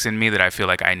characteristics in me that I feel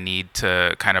like I need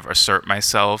to kind of assert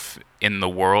myself in the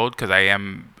world, because I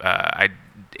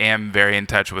am very in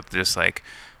touch with just like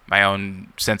my own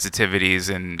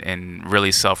sensitivities and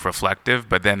really self-reflective.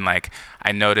 But then like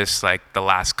I noticed like the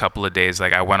last couple of days,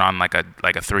 like I went on like a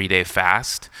 3-day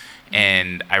fast,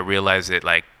 and I realized it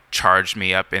like charged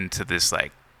me up into this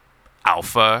like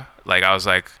alpha. Like I was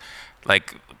like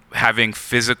having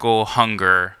physical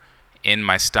hunger in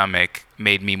my stomach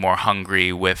made me more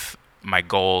hungry with my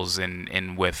goals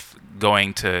and with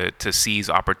going to seize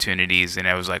opportunities. And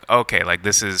I was like, okay, like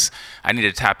I need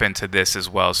to tap into this as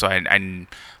well. So I'm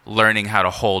learning how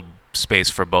to hold space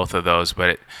for both of those.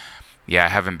 But I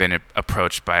haven't been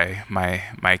approached by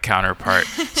my counterpart.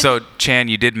 So Chan,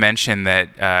 you did mention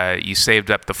that you saved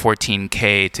up the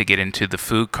 $14K to get into the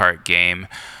food cart game.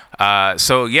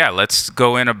 So let's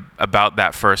go in about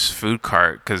that first food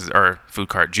cart,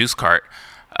 juice cart.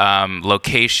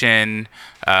 Location,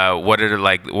 what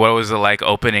was it like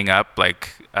opening up like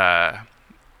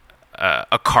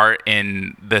a cart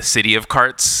in the city of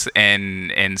carts,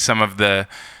 and some of the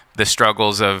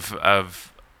struggles of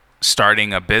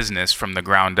starting a business from the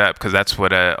ground up, because that's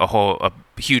what a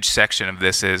huge section of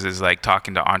this is like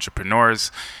talking to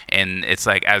entrepreneurs. And it's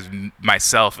like, as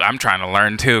myself, I'm trying to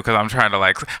learn too, because I'm trying to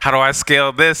like, how do I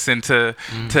scale this into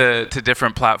to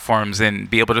different platforms and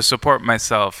be able to support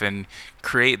myself and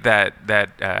create that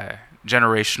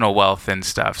generational wealth and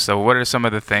stuff. So what are some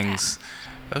of the things?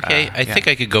 Okay, I think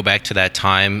I could go back to that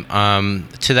time.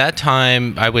 To that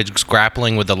time, I was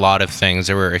grappling with a lot of things.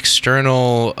 There were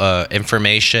external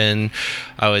information.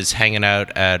 I was hanging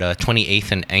out at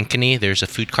 28th and Ankeny. There's a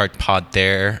food cart pod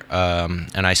there.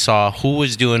 And I saw who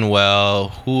was doing well,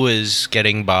 who was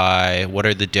getting by, what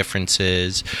are the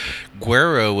differences.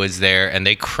 Guero was there, and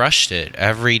they crushed it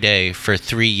every day for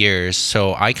 3 years.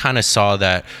 So I kind of saw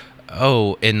that,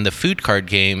 in the food cart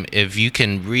game, if you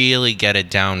can really get it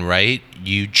down right,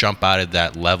 you jump out of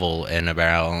that level in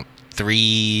about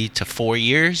 3 to 4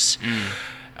 years.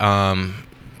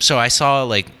 So I saw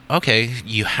like, okay,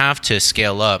 you have to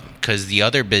scale up, because the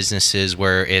other businesses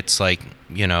where it's like,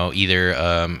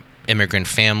 either immigrant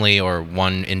family or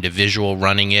one individual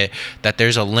running it, that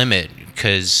there's a limit,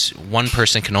 because one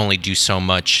person can only do so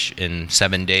much in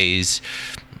 7 days.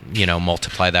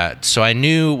 Multiply that. So I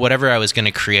knew whatever I was going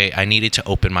to create, I needed to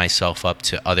open myself up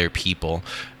to other people.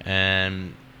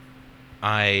 And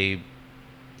I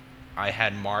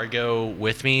had Margot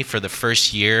with me for the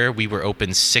first year. We were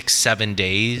open 6-7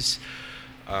 days.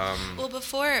 Well,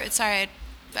 before, sorry,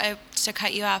 to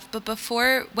cut you off, but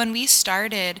before, when we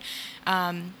started,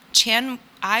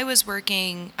 I was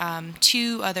working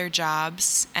 2 other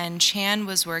jobs, and Chan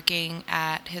was working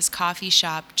at his coffee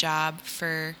shop job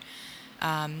for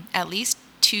at least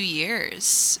 2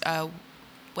 years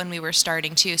when we were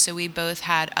starting too. So we both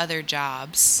had other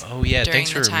jobs. Oh yeah, during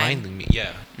thanks for the time. reminding me.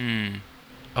 Yeah.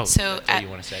 Oh, So that's what you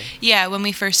want to say? Yeah, when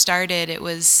we first started, it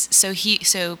was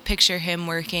so picture him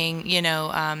working,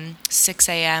 6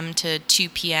 a.m. to 2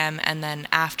 p.m. and then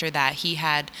after that he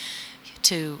had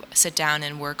to sit down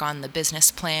and work on the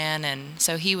business plan, and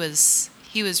so he was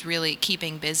really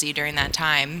keeping busy during that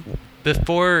time.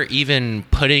 Before even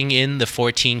putting in the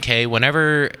 14K,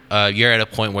 whenever you're at a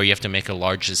point where you have to make a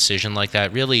large decision like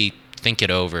that, really think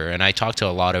it over. And I talk to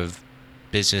a lot of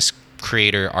business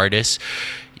creator artists.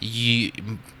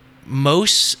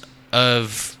 Most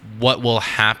of what will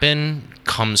happen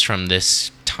comes from this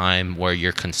time where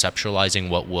you're conceptualizing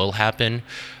what will happen.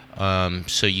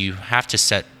 So you have to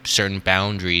set certain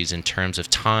boundaries in terms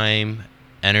of time,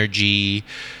 energy,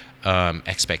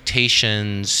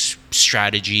 expectations,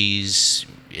 strategies.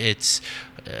 It's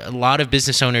a lot of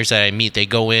business owners that I meet, they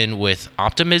go in with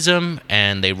optimism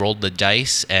and they roll the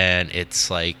dice, and it's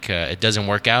like it doesn't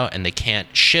work out and they can't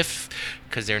shift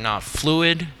because they're not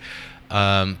fluid.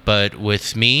 But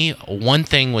with me, one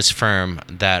thing was firm,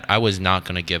 that I was not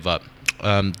going to give up.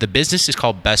 The business is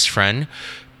called Best Friend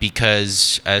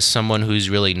because as someone who's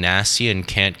really nasty and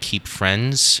can't keep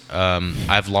friends,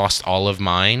 I've lost all of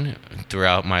mine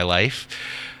throughout my life.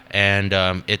 And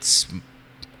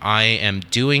I am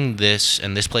doing this,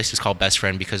 and this place is called Best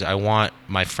Friend because I want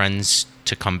my friends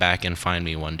to come back and find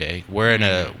me one day. We're in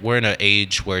an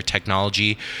age where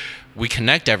technology, we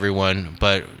connect everyone,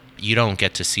 but you don't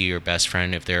get to see your best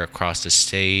friend if they're across the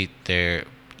state.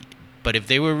 But if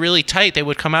they were really tight, they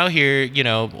would come out here,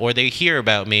 or they hear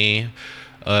about me,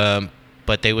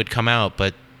 but they would come out.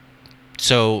 But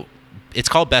so it's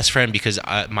called Best Friend because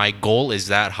my goal is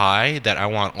that high that I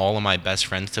want all of my best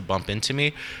friends to bump into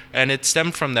me. And it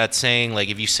stemmed from that saying, like,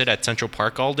 if you sit at Central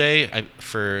Park all day,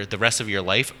 for the rest of your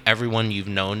life, everyone you've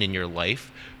known in your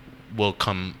life will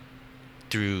come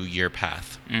through your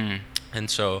path. And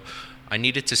so I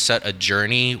needed to set a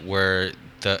journey where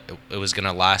it was going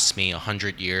to last me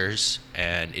 100 years,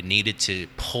 and it needed to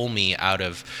pull me out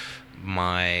of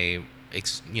my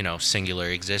singular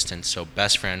existence. So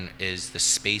Best Friend is the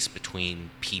space between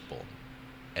people.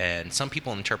 And some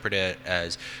people interpret it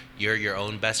as you're your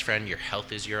own best friend, your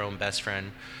health is your own best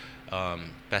friend.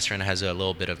 Best Friend has a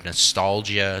little bit of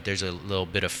nostalgia. There's a little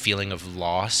bit of feeling of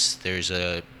loss. There's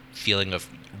a feeling of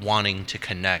wanting to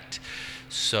connect.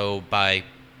 So by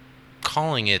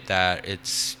calling it that,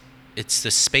 it's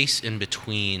the space in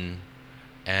between,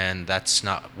 and that's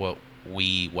not what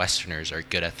we Westerners are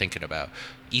good at thinking about.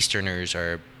 Easterners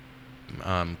are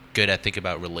good at thinking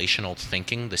about relational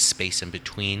thinking, the space in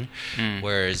between,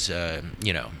 whereas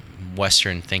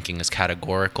Western thinking is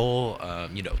categorical.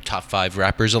 Top 5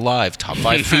 rappers alive, top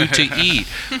 5 food to eat,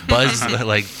 buzz,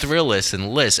 like Thrillist and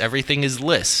lists. Everything is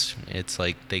lists. It's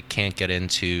like they can't get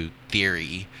into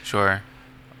theory. Sure.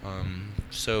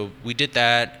 So we did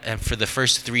that, and for the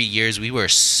first 3 years, we were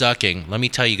sucking. Let me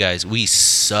tell you guys, we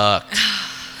sucked.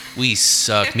 We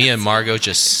sucked. Me and Margot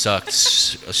just sucked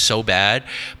so bad.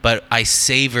 But I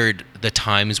savored the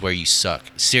times where you suck.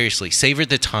 Seriously, savored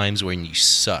the times when you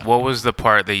suck. What was the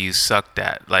part that you sucked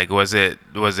at? Like, was it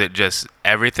just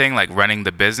everything, like running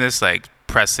the business, like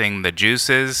pressing the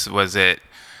juices? Was it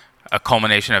a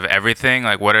culmination of everything?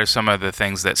 Like, what are some of the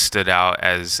things that stood out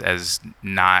as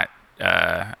not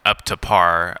up to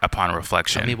par upon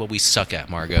reflection? Tell me what we suck at,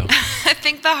 Margot. I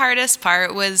think the hardest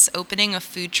part was opening a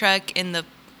food truck in the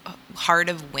heart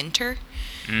of winter.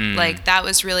 Like, that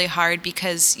was really hard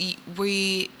because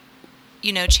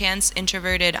Chan's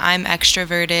introverted, I'm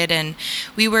extroverted, and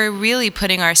we were really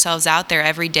putting ourselves out there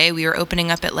every day. We were opening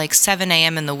up at like 7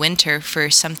 a.m. in the winter for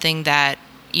something that,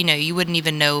 you wouldn't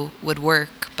even know would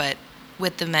work, but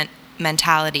with the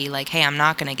mentality like, hey, I'm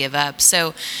not going to give up.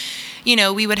 So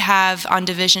we would have on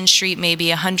Division Street maybe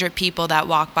 100 people that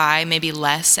walk by, maybe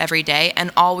less every day,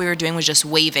 and all we were doing was just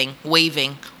waving,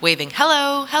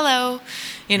 hello.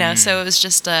 So it was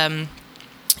just,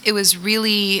 it was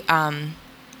really,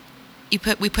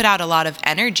 we put out a lot of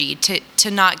energy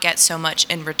to not get so much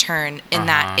in return in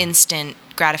that instant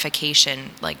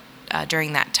gratification, like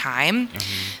during that time.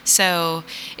 So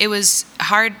it was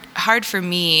hard for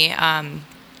me,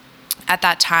 at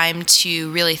that time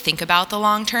to really think about the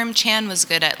long term. Chan was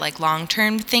good at like long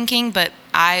term thinking, but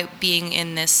I, being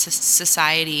in this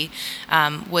society,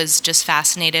 was just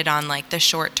fascinated on like the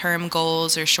short-term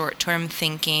goals or short-term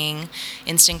thinking,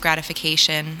 instant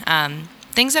gratification.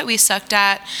 Things that we sucked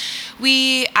at.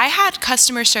 I had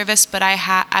customer service, but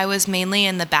I was mainly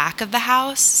in the back of the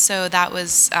house. So that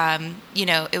was,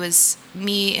 it was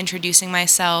me introducing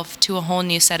myself to a whole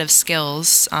new set of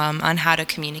skills on how to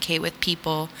communicate with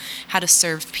people, how to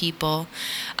serve people.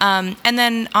 And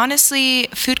then honestly,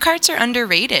 food carts are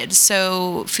underrated.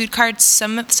 So food carts,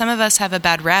 some of us have a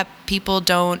bad rep. People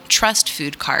don't trust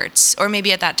food carts. Or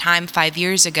maybe at that time, 5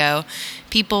 years ago,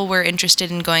 people were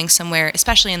interested in going somewhere,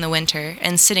 especially in the winter,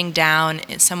 and sitting down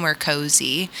somewhere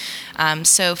cozy.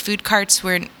 So food carts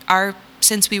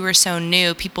since we were so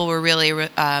new, people were really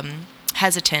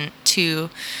hesitant to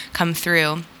come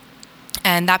through,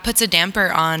 and that puts a damper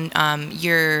on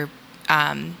your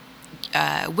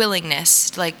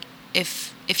willingness. Like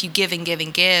if you give and give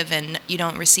and give and you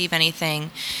don't receive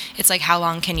anything, it's like, how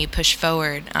long can you push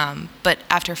forward? But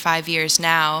after 5 years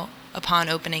now, upon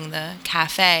opening the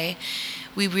cafe,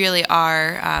 we really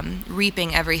are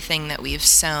reaping everything that we've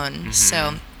sown. Mm-hmm.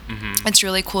 So it's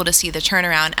really cool to see the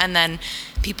turnaround. And then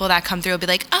people that come through will be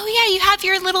like, oh yeah, you have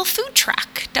your little food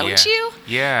truck, don't you?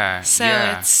 Yeah. So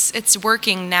it's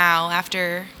working now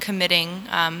after committing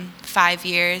 5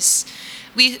 years.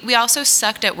 We also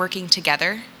sucked at working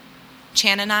together,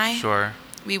 Chan and I. Sure.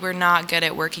 We were not good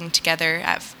at working together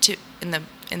in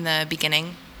the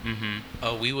beginning. Mm-hmm.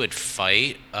 Oh, we would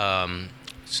fight.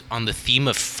 On the theme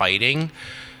of fighting,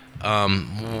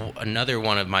 another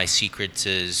one of my secrets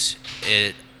is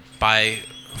by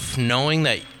knowing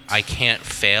that I can't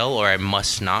fail or I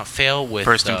must not fail with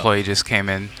first employee just came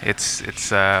in.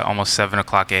 It's almost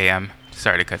 7:00 a.m.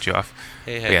 Sorry to cut you off.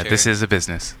 Hey, yeah, this is a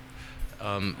business.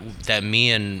 That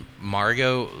me and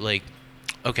Margot, like,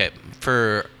 okay,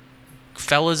 for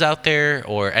fellas out there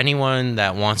or anyone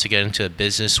that wants to get into a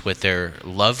business with their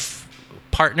love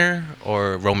partner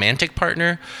or romantic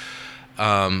partner,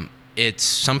 it's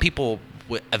some people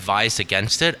advise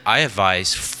against it. I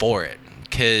advise for it,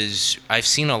 because I've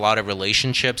seen a lot of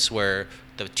relationships where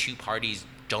the two parties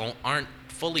aren't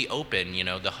fully open. You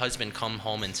know, the husband come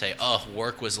home and say, oh,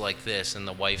 work was like this, and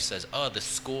the wife says, oh, the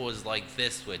school was like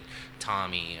this with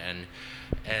Tommy, and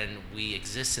we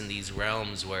exist in these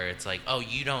realms where it's like, oh,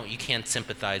 you can't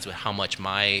sympathize with how much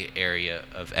my area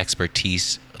of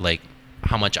expertise, like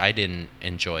how much I didn't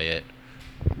enjoy it.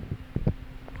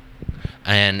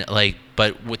 And like,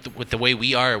 but with the way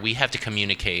we have to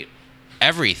communicate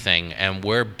everything, and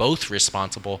we're both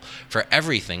responsible for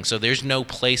everything. So there's no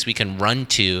place we can run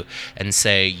to and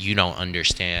say, you don't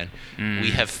understand. We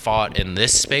have fought in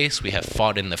this space. We have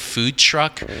fought in the food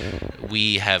truck.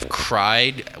 We have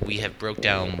cried. We have broke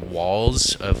down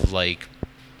walls of, like,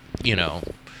 you know,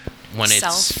 when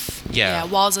self. Yeah,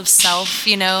 walls of self,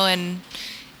 you know, and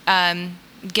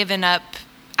given up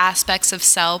aspects of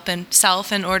self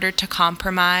in order to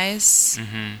compromise.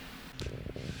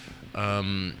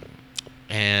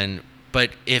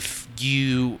 But if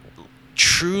you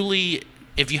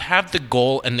have the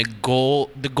goal, and the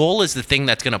goal is the thing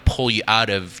that's going to pull you out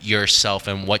of yourself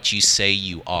and what you say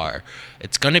you are.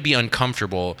 It's going to be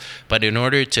uncomfortable, but in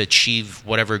order to achieve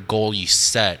whatever goal you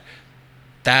set,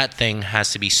 that thing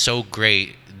has to be so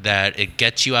great that it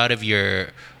gets you out of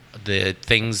the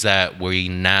things that we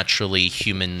naturally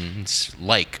humans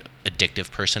like, addictive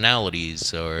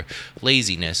personalities or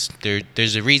laziness.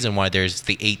 There's a reason why there's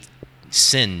the 8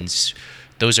 sins.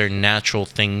 Those are natural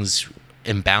things,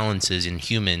 imbalances in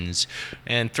humans.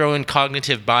 And throw in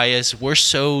cognitive bias. We're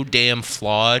so damn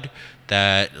flawed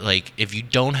that, like, if you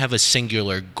don't have a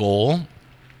singular goal,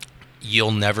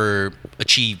 you'll never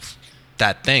achieve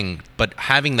that thing. But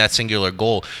having that singular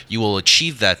goal, you will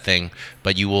achieve that thing,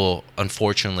 but you will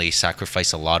unfortunately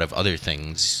sacrifice a lot of other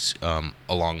things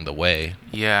along the way.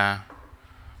 Yeah.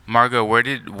 Margot,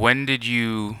 when did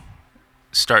you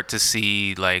start to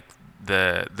see, like,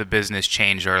 the business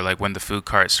change, or like when the food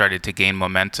cart started to gain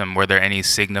momentum? Were there any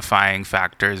signifying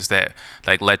factors that,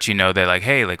 like, let you know that, like,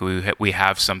 hey, like, we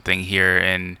have something here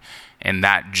in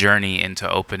that journey into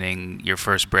opening your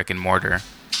first brick and mortar?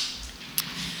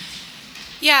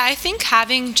 Yeah, I think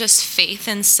having just faith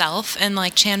in self, and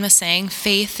like Chan was saying,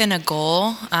 faith in a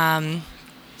goal. I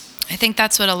think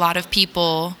that's what a lot of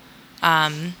people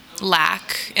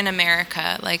lack in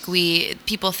America. Like,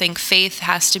 people think faith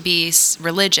has to be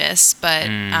religious, but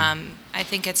I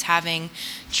think it's having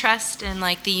trust in,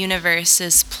 like, the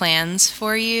universe's plans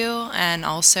for you, and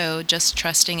also just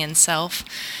trusting in self.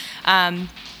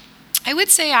 I would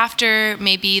say after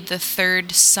maybe the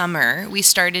third summer, we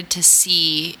started to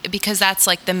see, because that's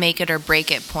like the make it or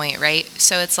break it point, right?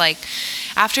 So it's like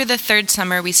after the third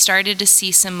summer, we started to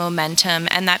see some momentum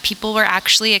and that people were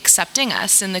actually accepting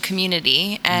us in the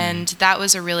community. And that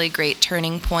was a really great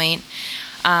turning point.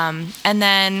 And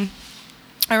then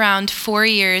around 4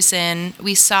 years in,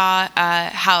 we saw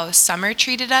how summer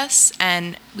treated us,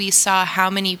 and we saw how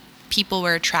many people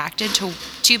were attracted to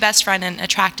Best Friend and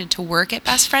attracted to work at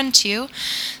Best Friend too.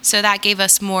 So that gave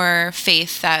us more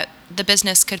faith that the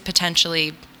business could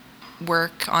potentially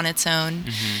work on its own.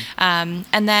 And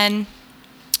then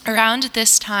around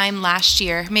this time last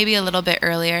year, maybe a little bit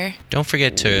earlier. Don't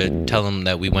forget to tell them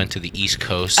that we went to the East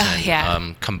Coast and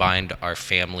yeah. Combined our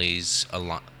families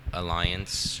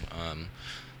alliance.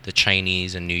 The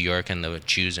Chinese in New York and the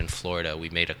Jews in Florida. We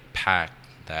made a pact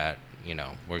that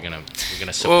we're gonna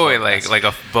support. Oh, wait,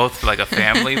 both like a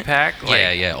family pack?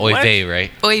 Like, yeah. Oy vey, right?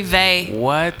 Oy vey.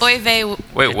 What? Oy vey.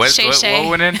 Wait, what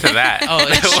went into that?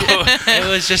 It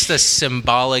was just a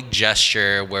symbolic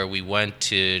gesture where we went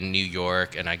to New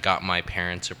York and I got my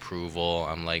parents' approval.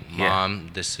 I'm like, Mom,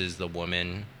 this is the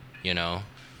woman, that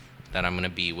I'm gonna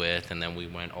be with. And then we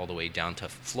went all the way down to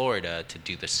Florida to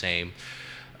do the same,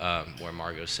 where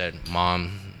Margot said,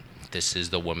 Mom, this is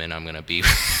the woman I'm gonna be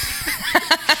with.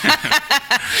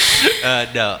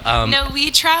 No,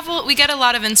 we get a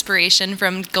lot of inspiration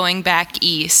from going back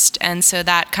east, and so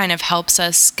that kind of helps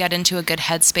us get into a good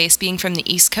headspace. Being from the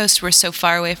East Coast, we're so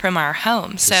far away from our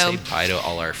home. So say bye to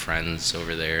all our friends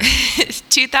over there.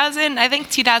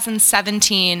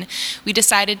 2017, we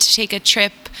decided to take a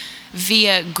trip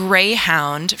via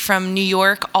Greyhound from New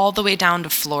York all the way down to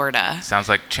Florida. Sounds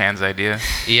like Chan's idea.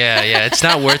 Yeah, it's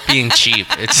not worth being cheap.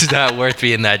 It's not worth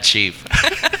being that cheap.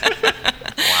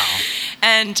 Wow.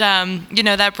 And,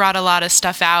 that brought a lot of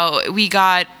stuff out. We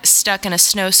got stuck in a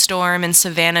snowstorm in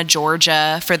Savannah,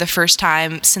 Georgia for the first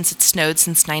time since it snowed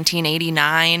since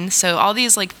 1989. So all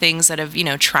these things that have,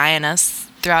 trying us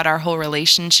throughout our whole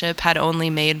relationship had only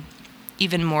made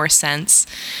even more sense.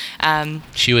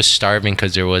 She was starving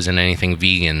because there wasn't anything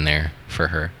vegan there for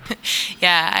her.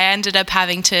 Yeah, I ended up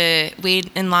having to wait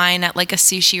in line at a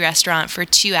sushi restaurant for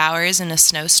 2 hours in a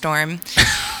snowstorm.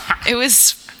 It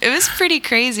was pretty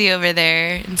crazy over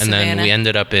there in Savannah. And then we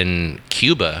ended up in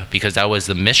Cuba because that was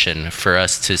the mission for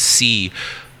us to see.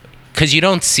 Because you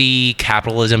don't see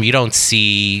capitalism, you don't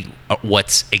see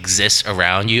what exists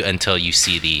around you until you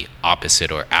see the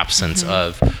opposite or absence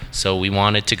of. So we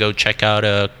wanted to go check out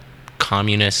a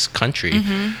communist country.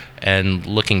 And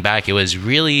looking back, it was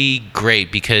really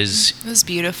great because... It was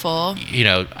beautiful.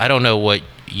 I don't know what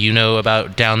you know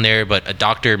about down there, but a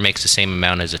doctor makes the same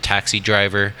amount as a taxi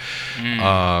driver.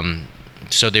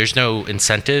 So there's no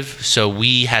incentive. So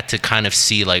we had to kind of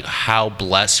see how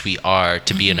blessed we are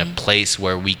to be in a place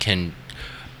where we can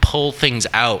pull things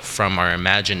out from our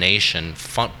imagination,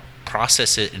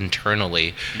 process it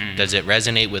internally. Does it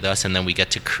resonate with us? And then we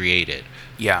get to create it.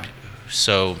 Yeah.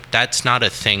 So that's not a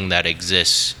thing that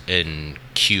exists in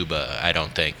Cuba, I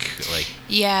don't think.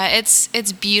 Yeah, it's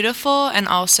beautiful and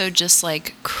also just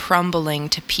crumbling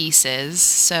to pieces.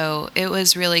 So it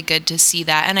was really good to see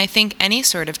that. And I think any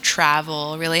sort of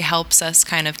travel really helps us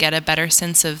kind of get a better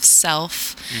sense of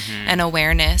self and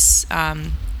awareness.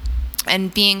 And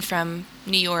being from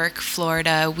New York,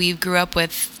 Florida, we grew up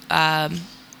with a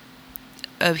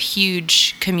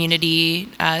huge community,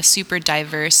 super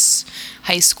diverse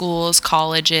high schools,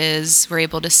 colleges. We're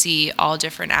able to see all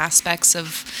different aspects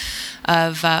of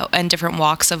and different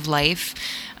walks of life.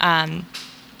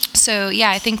 So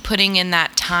yeah, I think putting in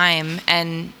that time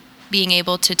and being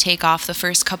able to take off the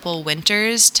first couple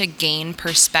winters to gain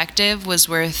perspective was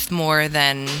worth more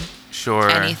than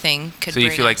anything could bring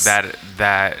us. So you feel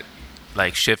that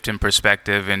shift in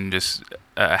perspective and just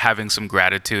having some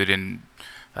gratitude and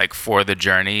for the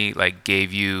journey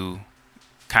gave you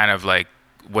kind of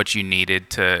what you needed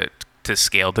to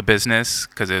scale the business,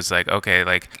 because it was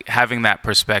having that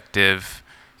perspective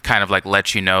kind of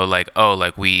lets you know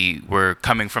we were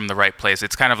coming from the right place.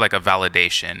 It's kind of like a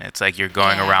validation. It's you're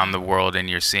going around the world and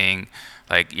you're seeing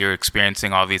you're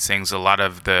experiencing all these things. A lot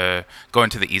of the going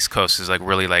to the East Coast is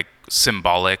really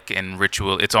symbolic and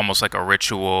ritual. It's almost like a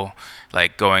ritual,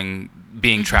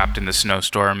 being trapped in the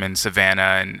snowstorm in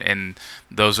Savannah, and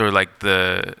those are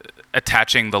the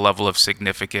attaching the level of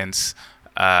significance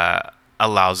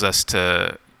allows us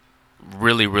to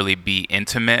really, really be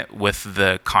intimate with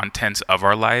the contents of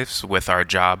our lives, with our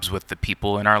jobs, with the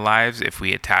people in our lives, if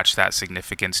we attach that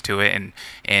significance to it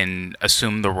and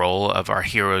assume the role of our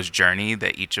hero's journey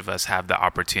that each of us have the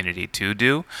opportunity to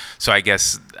do. So I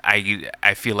guess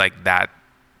I feel that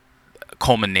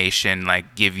culmination,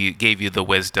 like gave you the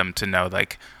wisdom to know,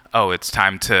 like, oh, it's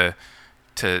time to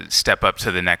step up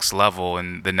to the next level,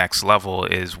 and the next level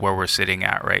is where we're sitting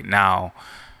at right now.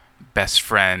 Best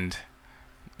friend.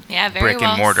 Yeah, brick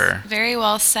and mortar. Very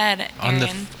well said,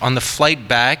 Aaron. On the flight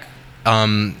back,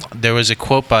 there was a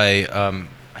quote by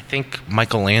I think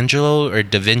Michelangelo or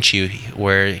Da Vinci,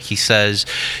 where he says,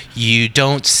 "You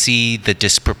don't see the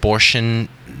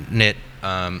disproportionate.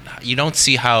 You don't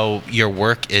see how your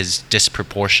work is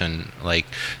disproportionate. Like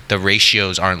the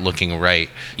ratios aren't looking right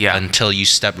until you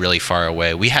step really far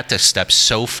away. We had to step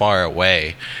so far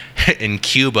away in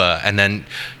Cuba, and then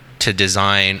to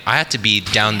design, I had to be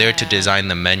down there to design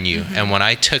the menu. And when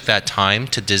I took that time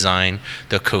to design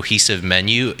the cohesive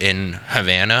menu in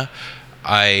Havana,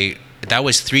 that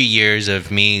was 3 years of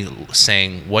me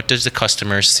saying, what does the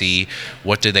customer see?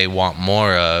 What do they want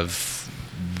more of?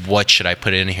 What should I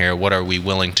put in here? What are we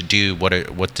willing to do?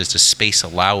 What does the space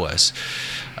allow us?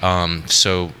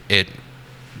 So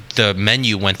the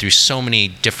menu went through so many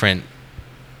different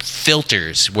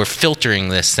filters. We're filtering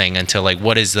this thing until, like,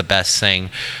 what is the best thing?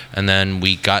 And then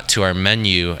we got to our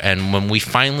menu, and when we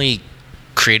finally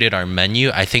created our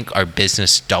menu, I think our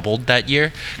business doubled that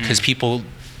year, because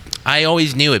I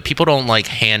always knew it, people don't like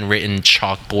handwritten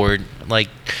chalkboard, like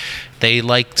they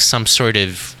like some sort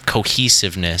of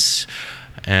cohesiveness.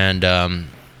 And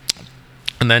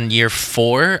then year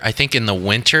 4, I think in the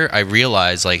winter, I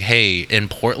realized, like, hey, in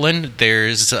Portland,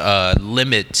 there's a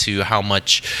limit to how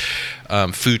much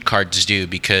food carts do,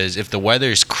 because if the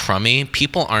weather's crummy,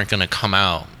 people aren't going to come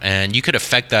out. And you could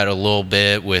affect that a little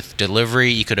bit with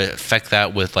delivery. You could affect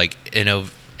that with, like,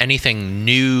 anything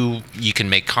new. You can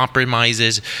make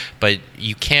compromises, but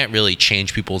you can't really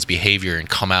change people's behavior and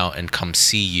come out and come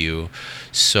see you.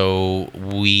 So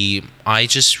I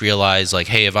just realized, like,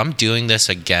 hey, if I'm doing this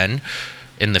again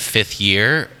in the 5th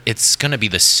year, it's going to be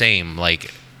the same.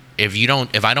 Like,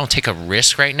 if I don't take a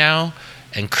risk right now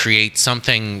and create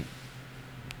something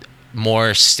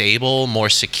more stable, more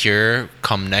secure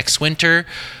come next winter,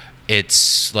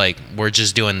 it's like we're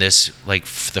just doing this like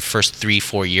the first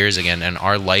 3-4 years again, and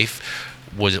our life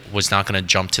was not going to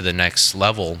jump to the next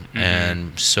level.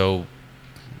 And so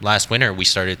last winter we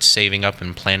started saving up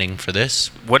and planning for this.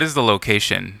 What is the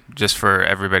location, just for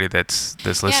everybody that's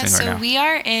listening right now? So we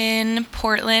are in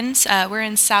Portland. We're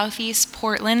in Southeast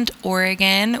Portland,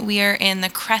 Oregon. We are in the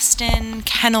Creston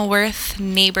Kenilworth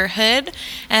neighborhood,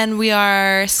 and we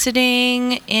are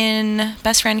sitting in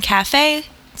Best Friend Cafe.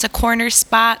 It's a corner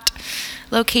spot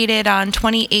located on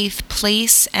 28th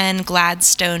Place and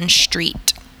Gladstone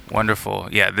Street. Wonderful.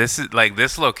 Yeah,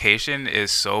 this location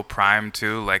is so prime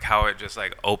too, like how it just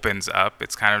like opens up.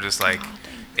 It's kind of just like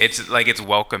it's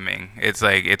welcoming. It's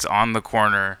like it's on the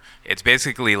corner. It's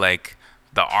basically like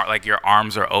your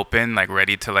arms are open, like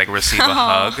ready to like receive a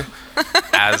hug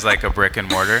as like a brick and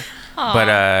mortar.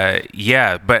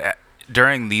 Aww. But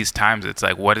during these times, it's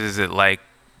like, what is it like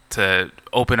to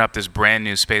open up this brand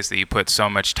new space that you put so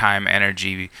much time,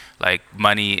 energy, like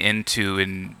money into,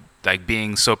 and like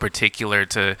being so particular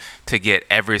to get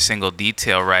every single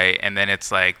detail right, and then it's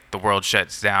like the world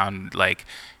shuts down like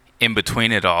in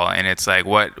between it all, and it's like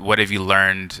what have you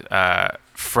learned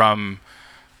from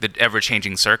the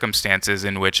ever-changing circumstances,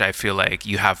 in which I feel like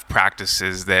you have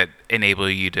practices that enable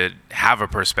you to have a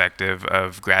perspective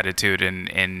of gratitude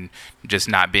and just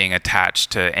not being attached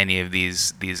to any of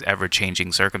these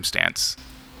ever-changing circumstances.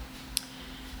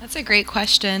 That's a great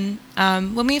question.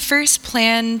 When we first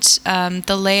planned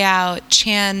the layout,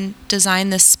 Chan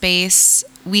designed the space,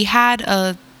 we had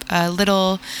a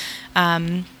little,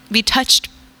 we touched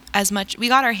as much, we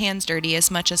got our hands dirty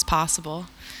as much as possible.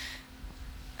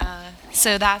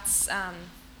 So that's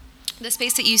the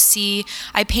space that you see.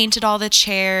 I painted all the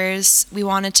chairs. We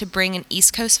wanted to bring an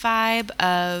East Coast vibe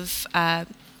of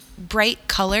bright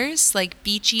colors, like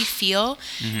beachy feel.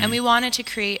 And we wanted to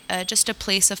create just a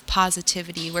place of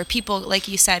positivity where people, like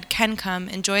you said, can come,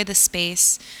 enjoy the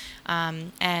space,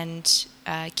 and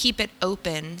keep it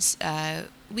open.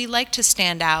 We like to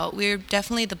stand out. We're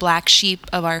definitely the black sheep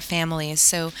of our families,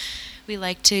 so we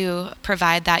like to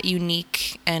provide that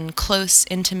unique and close,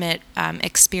 intimate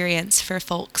experience for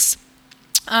folks.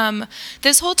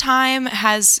 This whole time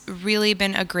has really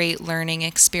been a great learning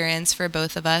experience for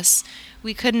both of us.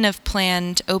 We couldn't have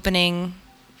planned opening,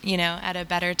 at a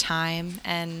better time.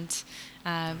 And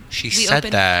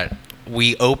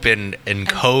we opened in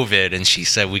COVID, and she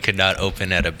said we could not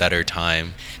open at a better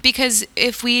time. Because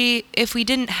if we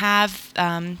didn't have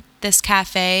this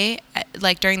cafe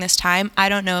like during this time, I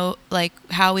don't know like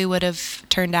how we would have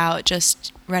turned out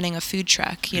just running a food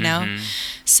truck,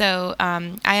 So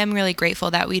I am really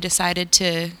grateful that we decided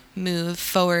to move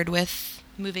forward with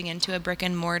moving into a brick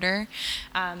and mortar.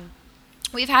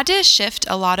 We've had to shift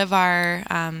a lot of our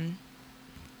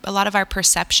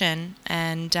perception,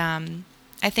 and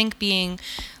I think being,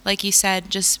 like you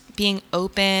said, just being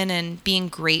open and being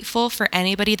grateful for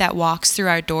anybody that walks through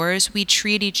our doors. We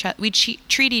treat each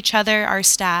other, our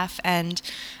staff, and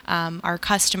our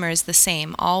customers the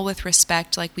same, all with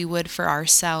respect, like we would for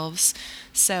ourselves.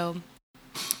 So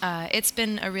it's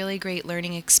been a really great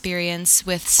learning experience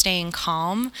with staying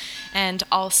calm, and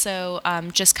also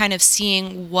just kind of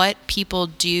seeing what people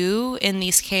do in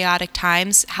these chaotic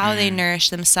times, how they nourish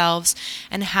themselves,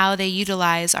 and how they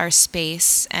utilize our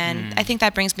space. And I think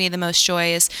that brings me the most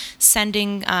joy is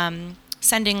sending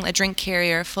a drink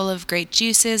carrier full of great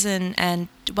juices and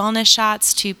wellness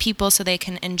shots to people so they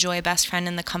can enjoy Best Friend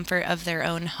in the comfort of their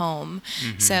own home.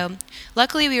 So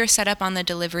luckily we were set up on the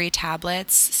delivery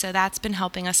tablets, so that's been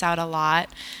helping us out a lot.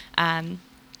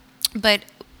 But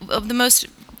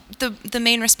the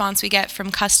main response we get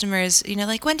from customers,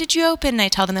 like, when did you open? And I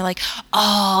tell them, they're like,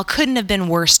 oh, couldn't have been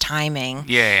worse timing.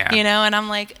 Yeah. And I'm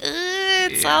like,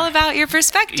 it's all about your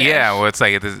perspective. Yeah, well, it's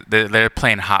like they're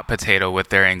playing hot potato with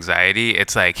their anxiety.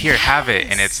 It's like, here, have it.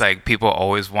 And it's like people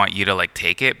always want you to like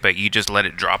take it, but you just let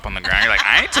it drop on the ground. You're like,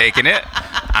 I ain't taking it.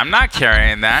 I'm not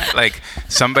carrying that. Like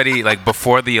somebody, like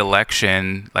before the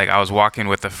election, like I was walking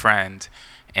with a friend,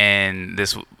 and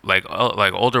this like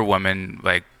older woman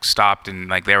like stopped, and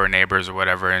like they were neighbors or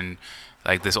whatever, and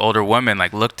like this older woman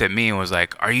like looked at me and was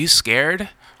like, are you scared?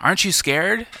 Aren't you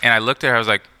scared? And I looked at her, I was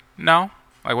like, no.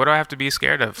 Like, what do I have to be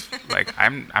scared of? Like,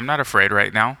 I'm not afraid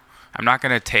right now. I'm not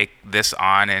gonna take this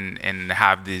on and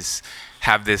have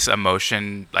this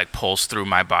emotion like pulse through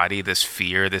my body, this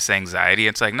fear, this anxiety.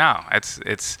 It's like, no,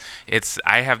 it's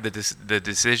I have the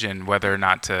decision whether or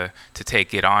not to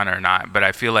take it on or not. But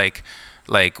I feel like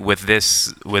with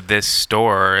this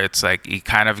store, it's like you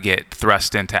kind of get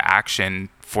thrust into action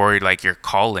for like your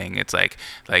calling. It's like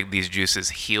these juices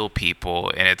heal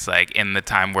people, and it's like in the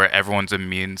time where everyone's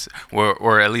immune,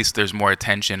 or at least there's more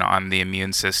attention on the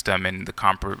immune system and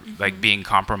the like being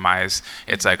compromised.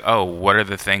 It's like, oh, what are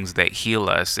the things that heal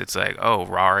us? It's like, oh,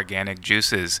 raw organic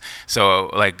juices. So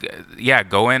like, yeah,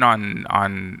 go in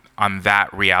on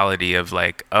that reality of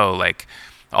like, oh, like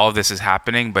all of this is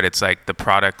happening, but it's like the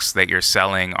products that you're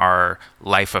selling are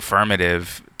life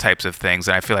affirmative types of things.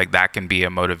 And I feel like that can be a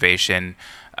motivation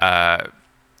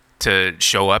to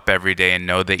show up every day and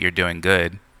know that you're doing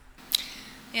good.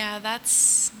 Yeah,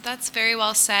 that's very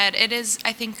well said. It is,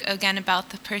 I think, again,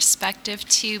 about the perspective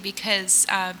too, because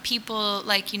people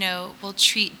will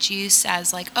treat juice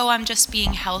as like, oh, I'm just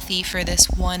being healthy for this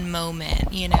one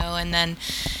moment, and then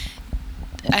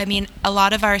I mean, a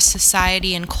lot of our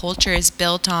society and culture is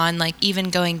built on like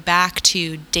even going back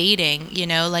to dating,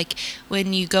 like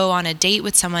when you go on a date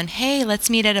with someone, hey, let's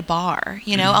meet at a bar,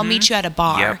 I'll meet you at a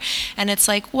bar. Yep. And it's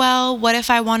like, well, what if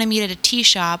I want to meet at a tea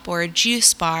shop or a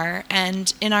juice bar?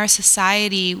 And in our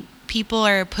society, people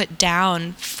are put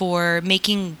down for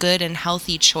making good and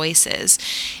healthy choices.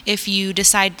 If you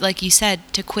decide, like you said,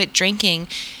 to quit drinking,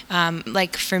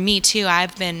 like for me too,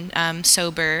 I've been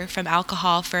sober from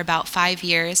alcohol for about 5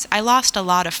 years. I lost a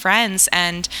lot of friends,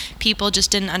 and people just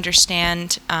didn't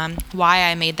understand why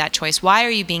I made that choice. Why are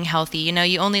you being healthy?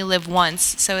 You only live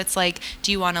once. So it's like,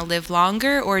 do you want to live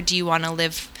longer, or do you want to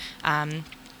live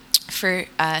for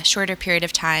a shorter period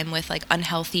of time with like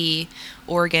unhealthy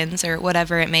organs or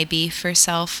whatever it may be for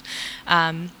self?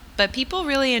 But people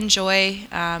really enjoy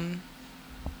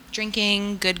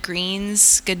drinking good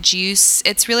greens, good juice.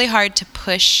 It's really hard to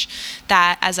push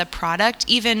that as a product.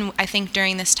 Even I think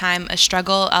during this time, a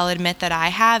struggle I'll admit that I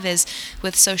have is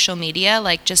with social media,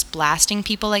 like just blasting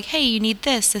people like, hey, you need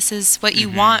this. This is what you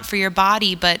want for your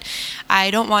body. But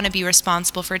I don't want to be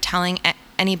responsible for telling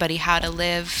anybody how to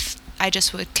live. I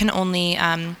just can only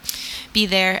be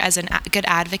there as a good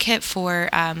advocate for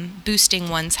boosting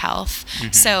one's health.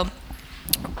 So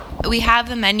we have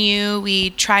the menu. We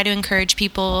try to encourage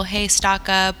people, hey, stock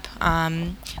up.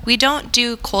 We don't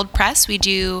do cold press. We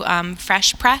do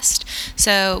fresh pressed.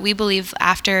 So we believe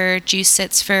after juice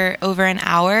sits for over an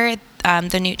hour,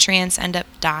 the nutrients end up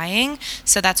dying.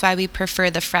 So that's why we prefer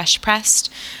the fresh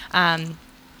pressed.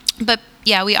 But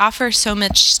yeah, we offer so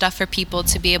much stuff for people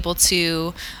to be able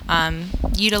to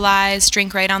utilize,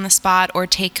 drink right on the spot, or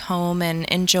take home and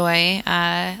enjoy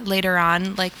later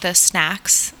on, like the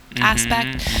snacks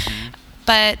aspect.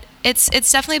 But it's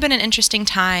definitely been an interesting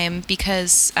time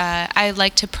because I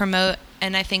like to promote,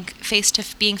 and I think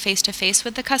being face to face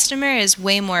with the customer is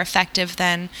way more effective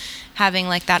than having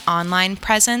like that online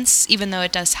presence, even though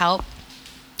it does help.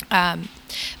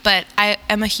 But I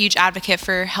am a huge advocate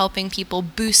for helping people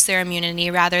boost their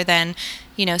immunity rather than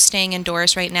staying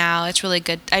indoors right now. It's really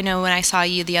good. I know when I saw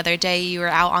you the other day, you were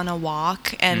out on a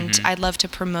walk, and I'd love to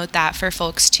promote that for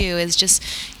folks too, is just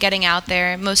getting out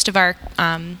there. Most of our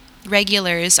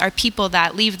regulars are people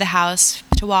that leave the house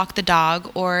to walk the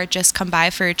dog or just come by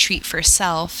for a treat for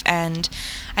self. And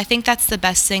I think that's the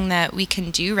best thing that we can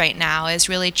do right now, is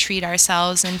really treat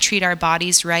ourselves and treat our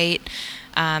bodies right.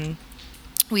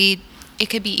 It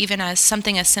could be even as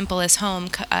something as simple as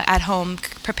at home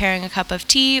preparing a cup of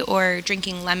tea or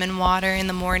drinking lemon water in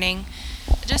the morning.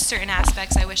 Just certain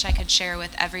aspects I wish I could share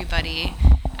with everybody.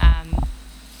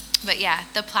 But yeah,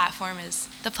 the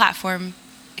platform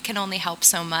can only help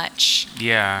so much.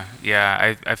 Yeah,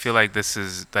 I feel like this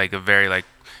is like a very like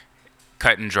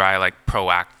cut and dry, like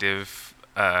proactive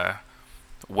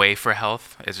way for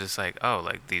health. It's just like, oh,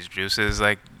 like these juices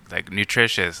like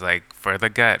nutritious, like for the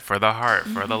gut, for the heart,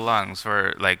 for the lungs,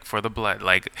 for the blood.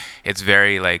 Like it's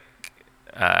very like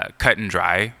cut and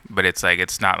dry, but it's like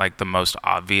it's not like the most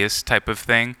obvious type of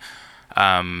thing.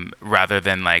 Rather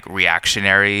than like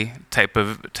reactionary type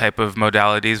of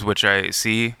modalities, which I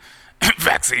see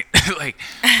vaccine like,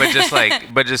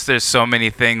 but just there's so many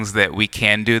things that we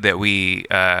can do that we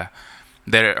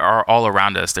that are all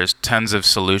around us. There's tons of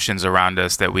solutions around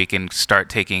us that we can start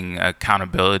taking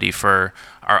accountability for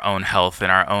our own health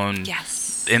and our own,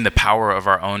 in the power of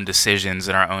our own decisions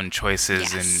and our own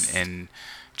choices. And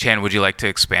Chan, would you like to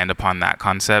expand upon that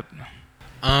concept?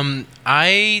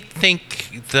 I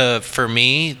think for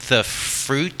me, the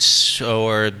fruits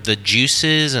or the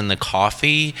juices and the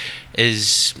coffee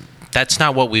that's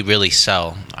not what we really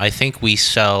sell. I think we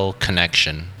sell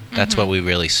connection. That's what we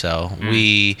really sell.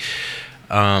 We,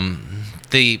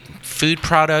 the food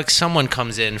products, someone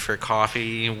comes in for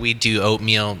coffee, we do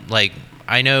oatmeal. Like,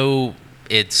 I know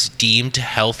it's deemed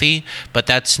healthy, but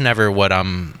that's never what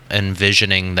I'm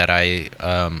envisioning that I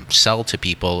sell to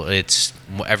people. It's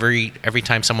every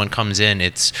time someone comes in,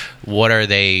 it's what are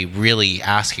they really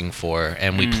asking for?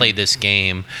 And we play this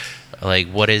game, like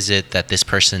what is it that this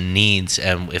person needs,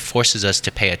 and it forces us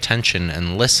to pay attention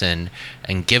and listen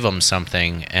and give them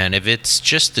something. And if it's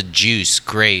just the juice,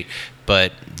 great,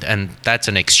 and that's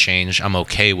an exchange I'm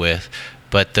okay with.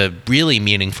 But the really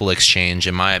meaningful exchange,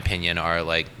 in my opinion, are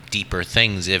like deeper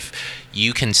things. If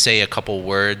you can say a couple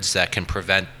words that can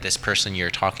prevent this person you're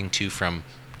talking to from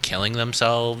killing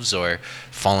themselves or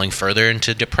falling further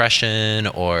into depression,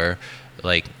 or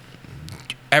like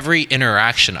every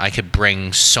interaction, I could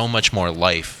bring so much more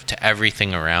life to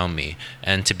everything around me,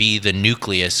 and to be the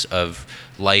nucleus of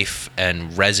life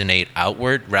and resonate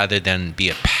outward rather than be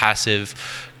a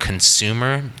passive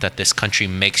consumer that this country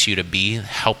makes you to be,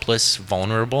 helpless,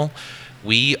 vulnerable.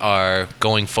 We are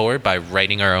going forward by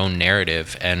writing our own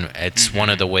narrative, and it's one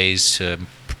of the ways to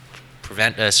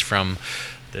prevent us from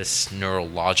this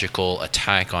neurological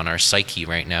attack on our psyche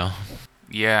right now.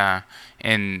 Yeah,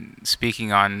 and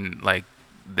speaking on like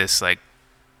this like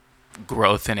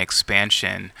growth and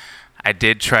expansion, I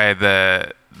did try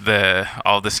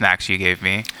all the snacks you gave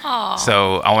me. Aww.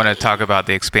 So I want to talk about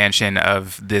the expansion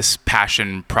of this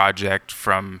passion project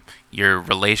from your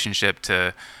relationship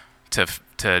to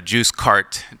juice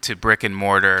cart to brick and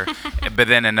mortar, but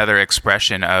then another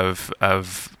expression of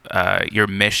your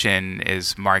mission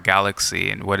is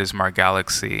Margalaxy. And what is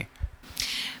Margalaxy?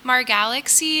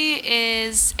 Margalaxy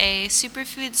is a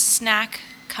superfood snack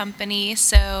company.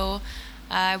 So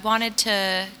I wanted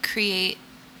to create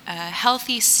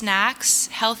healthy snacks,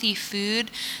 healthy food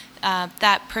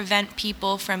that prevent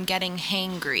people from getting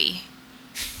hangry.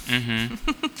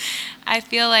 I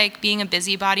feel like being a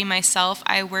busybody myself,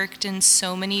 I worked in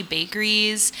so many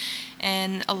bakeries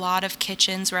and a lot of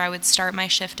kitchens where I would start my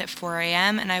shift at 4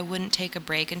 a.m. and I wouldn't take a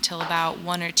break until about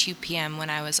 1 or 2 p.m. when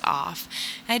I was off.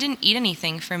 I didn't eat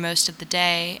anything for most of the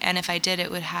day, and if I did,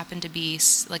 it would happen to be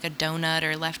like a donut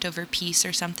or leftover piece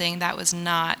or something. That was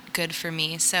not good for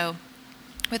me. So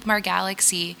with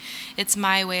Margalaxy, it's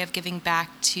my way of giving back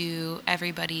to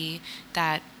everybody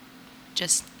that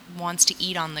just wants to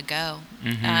eat on the go.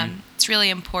 It's really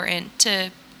important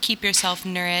to keep yourself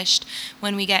nourished.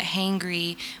 When we get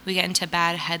hangry, we get into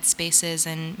bad headspaces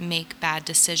and make bad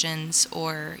decisions,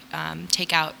 or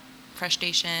take out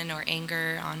frustration or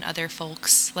anger on other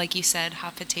folks, like you said,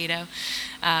 hot potato.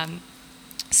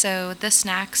 So the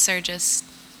snacks are just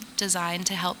designed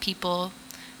to help people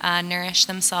nourish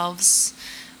themselves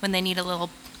when they need a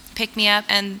little pick-me-up,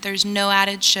 and there's no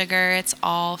added sugar. It's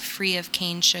all free of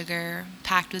cane sugar,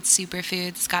 packed with superfoods.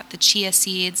 It's got the chia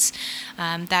seeds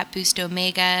that boost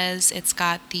omegas. It's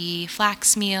got the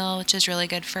flax meal, which is really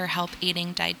good for help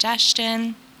aiding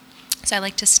digestion. So I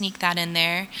like to sneak that in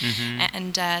there.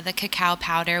 And the cacao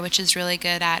powder, which is really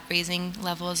good at raising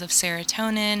levels of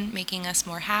serotonin, making us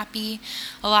more happy.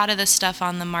 A lot of the stuff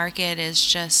on the market is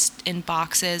just in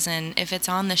boxes, and if it's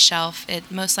on the shelf, it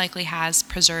most likely has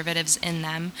preservatives in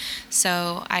them.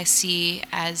 So I see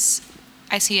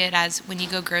it as when you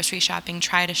go grocery shopping,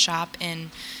 try to shop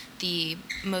in the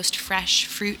most fresh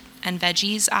fruit and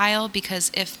veggies aisle,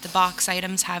 because if the box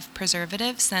items have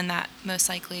preservatives, then that most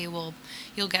likely you'll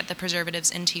get the preservatives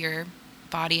into your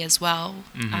body as well.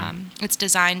 It's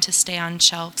designed to stay on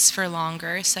shelves for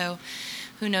longer, so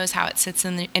who knows how it sits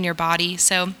in your body.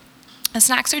 So the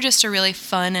snacks are just a really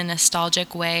fun and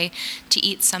nostalgic way to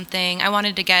eat something. I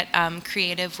wanted to get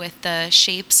creative with the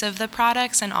shapes of the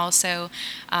products, and also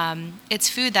it's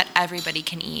food that everybody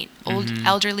can eat.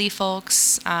 Elderly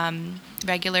folks,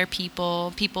 regular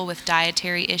people, people with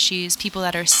dietary issues, people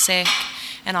that are sick,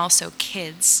 and also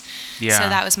kids. Yeah. So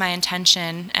that was my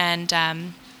intention. And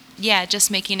just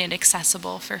making it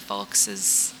accessible for folks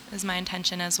is my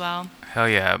intention as well. Hell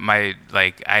yeah.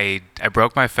 I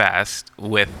broke my fast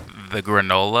with the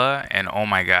granola, and oh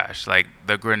my gosh, like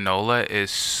the granola is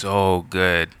so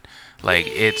good. Like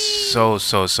it's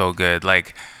so good.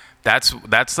 Like that's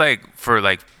like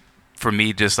for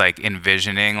me, just like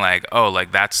envisioning like, oh,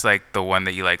 like that's like the one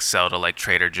that you like sell to like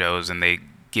Trader Joe's and they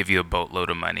give you a boatload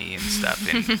of money and stuff.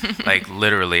 And like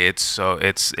literally it's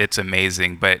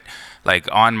amazing. But like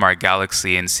on Mark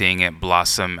Galaxy and seeing it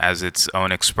blossom as its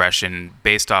own expression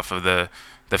based off of the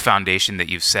foundation that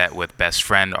you've set with Best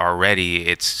Friend already,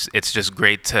 it's just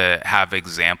great to have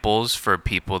examples for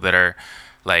people that are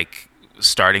like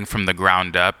starting from the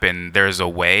ground up, and there's a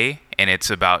way, and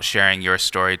it's about sharing your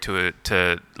story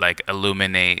to like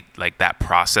illuminate like that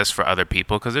process for other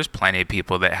people, because there's plenty of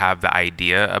people that have the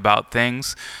idea about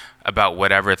things, about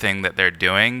whatever thing that they're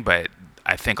doing, but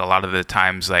I think a lot of the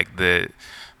times like the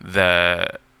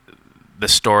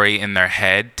story in their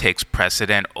head takes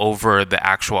precedent over the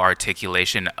actual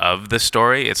articulation of the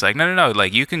story. It's like, no,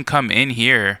 like you can come in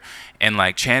here and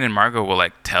like Chan and Margot will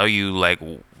like tell you like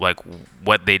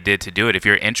what they did to do it if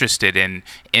you're interested in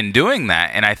doing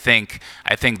that. And I think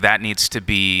that needs to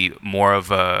be more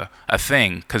of a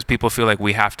thing, because people feel like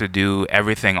we have to do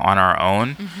everything on our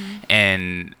own.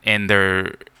 And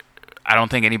I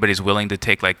don't think anybody's willing to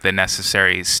take like the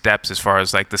necessary steps as far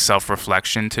as like the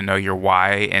self-reflection to know your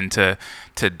why, and to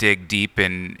dig deep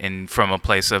in from a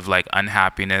place of like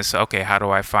unhappiness. Okay, how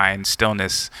do I find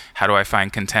stillness? How do I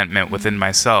find contentment within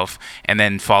myself? And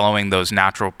then following those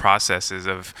natural processes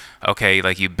of, okay,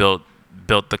 like you built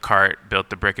the cart, built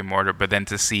the brick and mortar, but then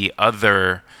to see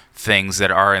other things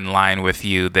that are in line with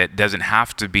you, that doesn't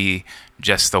have to be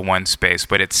just the one space,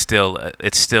 but it's still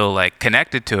like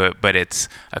connected to it, but it's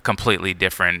a completely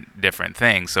different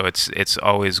thing. So it's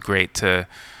always great to,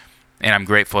 and I'm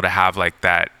grateful to have like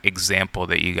that example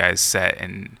that you guys set.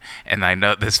 And I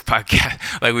know this podcast,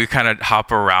 like we kind of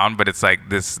hop around, but it's like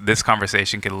this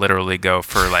conversation could literally go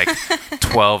for like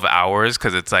 12 hours,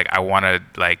 because it's like I want to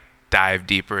like dive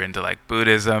deeper into like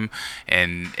Buddhism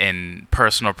and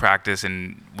personal practice.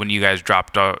 And when you guys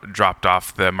dropped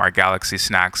off the Mark Galaxy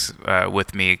snacks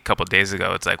with me a couple days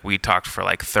ago, it's like we talked for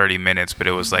like 30 minutes, but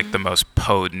it was like the most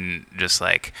potent, just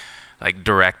like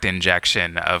direct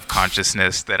injection of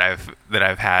consciousness that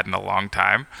I've had in a long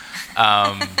time.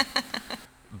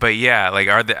 But yeah, like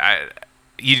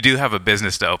you do have a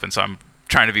business to open, so I'm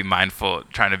trying to be mindful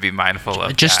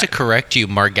of just that. To correct you,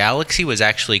 Mark Galaxy was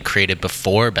actually created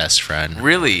before Best Friend.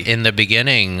 Really? In the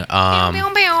beginning, I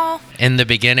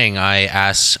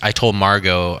told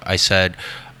Margot, I said,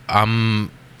 I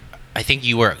think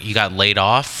you got laid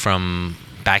off from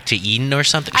Back to Eden or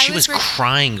something. She was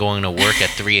crying going to work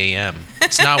at 3 a.m.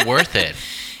 It's not worth it.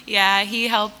 Yeah, he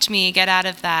helped me get out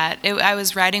of that. I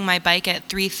was riding my bike at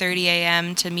 3:30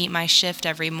 a.m. to meet my shift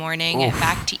every morning at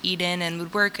Back to Eden, and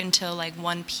would work until like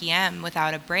 1 p.m.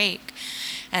 without a break.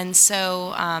 And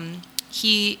so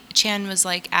Chan was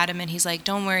like adamant. He's like,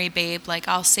 "Don't worry, babe. Like,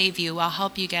 I'll save you. I'll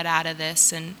help you get out of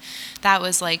this." And that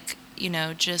was like,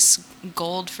 just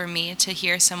gold for me to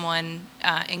hear someone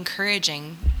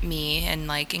encouraging me and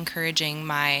like encouraging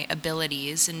my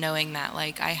abilities, and knowing that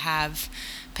like I have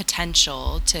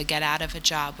potential to get out of a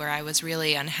job where I was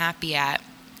really unhappy at.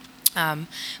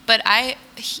 But I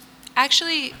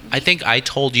think I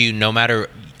told you,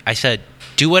 I said,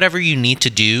 do whatever you need to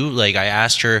do. Like I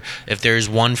asked her, if there's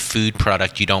one food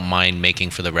product you don't mind making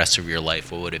for the rest of your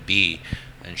life, what would it be?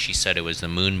 And she said it was the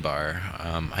Moon Bar.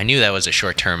 I knew that was a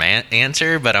short-term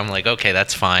answer, but I'm like, okay,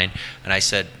 that's fine. And I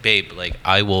said, babe, like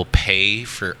I will pay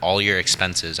for all your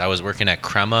expenses. I was working at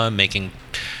Crema, making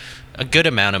a good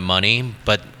amount of money,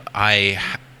 but I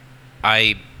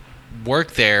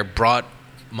work there brought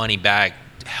money back,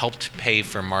 helped pay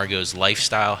for Margot's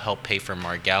lifestyle, helped pay for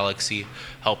Mar Galaxy,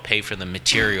 helped pay for the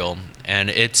material, and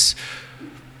it's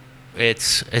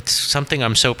something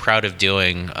I'm so proud of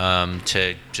doing,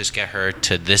 to just get her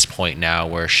to this point now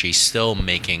where she's still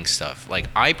making stuff. Like,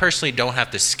 I personally don't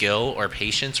have the skill or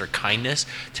patience or kindness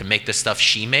to make the stuff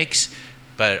she makes,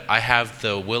 but I have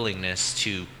the willingness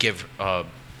to give,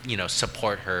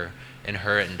 support her in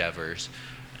her endeavors,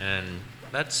 and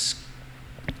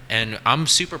I'm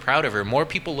super proud of her. More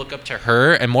people look up to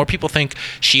her, and more people think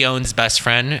she owns Best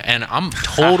Friend, and I'm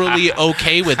totally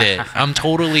okay with it. I'm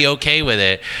totally okay with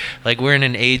it. Like, we're in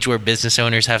an age where business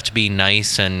owners have to be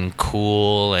nice and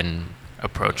cool and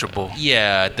approachable.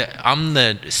 Yeah, I'm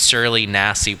the surly,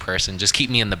 nasty person. Just keep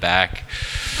me in the back.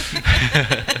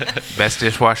 Best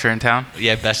dishwasher in town?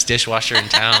 Yeah, best dishwasher in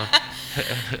town.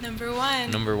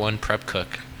 Number one prep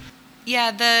cook.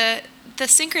 Yeah, the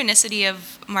synchronicity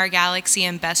of Mar Galaxy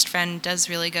and Best Friend does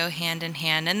really go hand in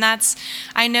hand, and I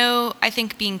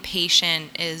think being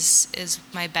patient is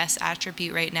my best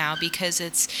attribute right now, because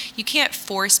you can't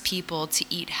force people to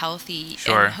eat healthy.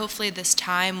 Sure. And hopefully this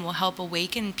time will help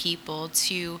awaken people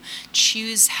to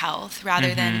choose health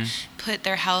rather than put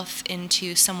their health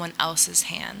into someone else's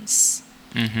hands.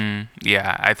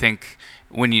 Yeah, I think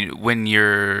when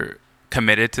you're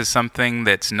committed to something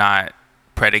that's not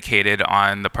predicated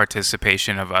on the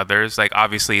participation of others, like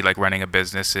obviously like running a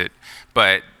business,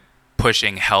 but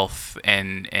pushing health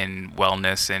and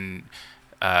wellness and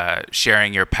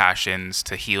sharing your passions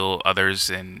to heal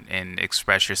others and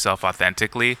express yourself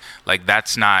authentically, like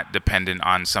that's not dependent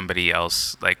on somebody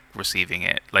else like receiving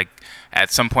it. Like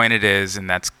at some point it is, and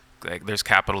that's like there's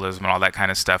capitalism and all that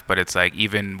kind of stuff, but it's like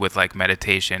even with like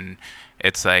meditation,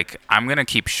 it's like I'm gonna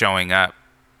keep showing up.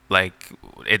 Like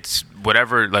it's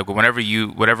whatever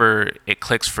it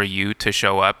clicks for you to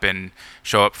show up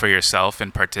for yourself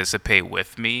and participate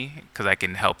with me, because I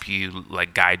can help you,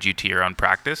 like guide you to your own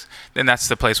practice, then that's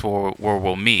the place where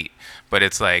we'll meet. But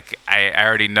it's like I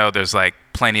already know there's like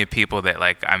plenty of people that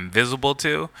like I'm visible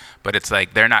to, but it's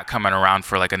like they're not coming around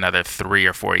for like another 3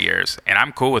 or 4 years, and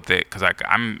I'm cool with it, because like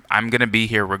I'm gonna be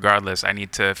here regardless. I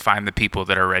need to find the people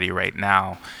that are ready right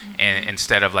now, and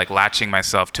instead of like latching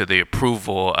myself to the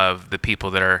approval of the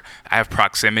people that I have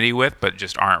proximity with but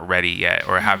just aren't ready yet,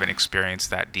 or haven't experienced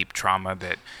that deep trauma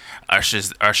that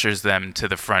ushers them to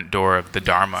the front door of the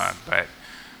Dharma. But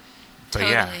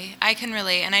Totally. Yeah. I can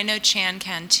relate, and I know Chan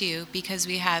can too, because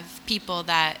we have people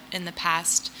that in the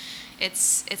past,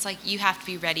 it's like you have to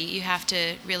be ready. You have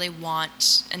to really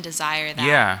want and desire that.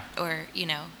 Yeah. Or,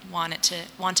 want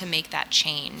to make that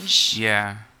change.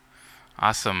 Yeah.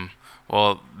 Awesome.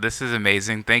 Well, this is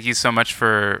amazing. Thank you so much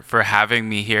for having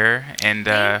me here. And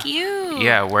Thank you.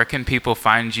 Yeah, where can people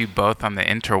find you both on the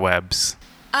interwebs?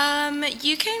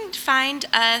 You can find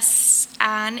us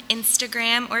on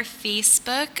Instagram or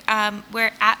Facebook.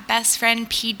 We're at Best Friend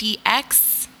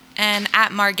PDX and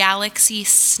at Mar Galaxy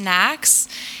Snacks.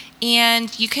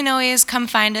 And you can always come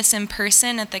find us in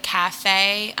person at the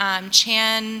cafe.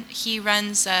 Chan, he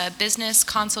runs business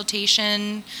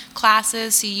consultation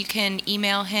classes, so you can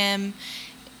email him.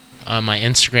 My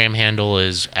Instagram handle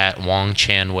is at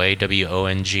WongChanWei,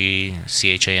 WONGCHANWAI.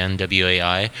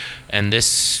 And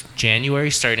this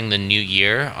January, starting the new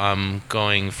year, I'm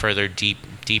going further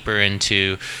deeper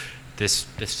into this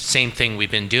same thing we've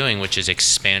been doing, which is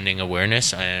expanding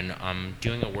awareness. And I'm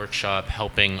doing a workshop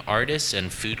helping artists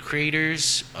and food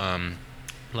creators,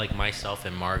 like myself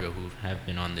and Margot, who have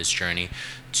been on this journey,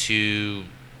 to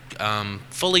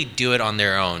fully do it on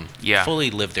their own. Yeah.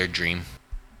 Fully live their dream.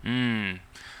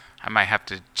 I might have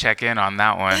to check in on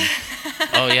that one.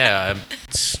 Oh, yeah.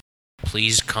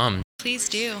 Please come. Please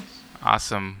do.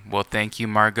 Awesome. Well, thank you,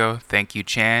 Margot. Thank you,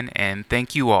 Chan. And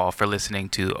thank you all for listening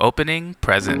to Opening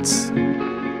Presents.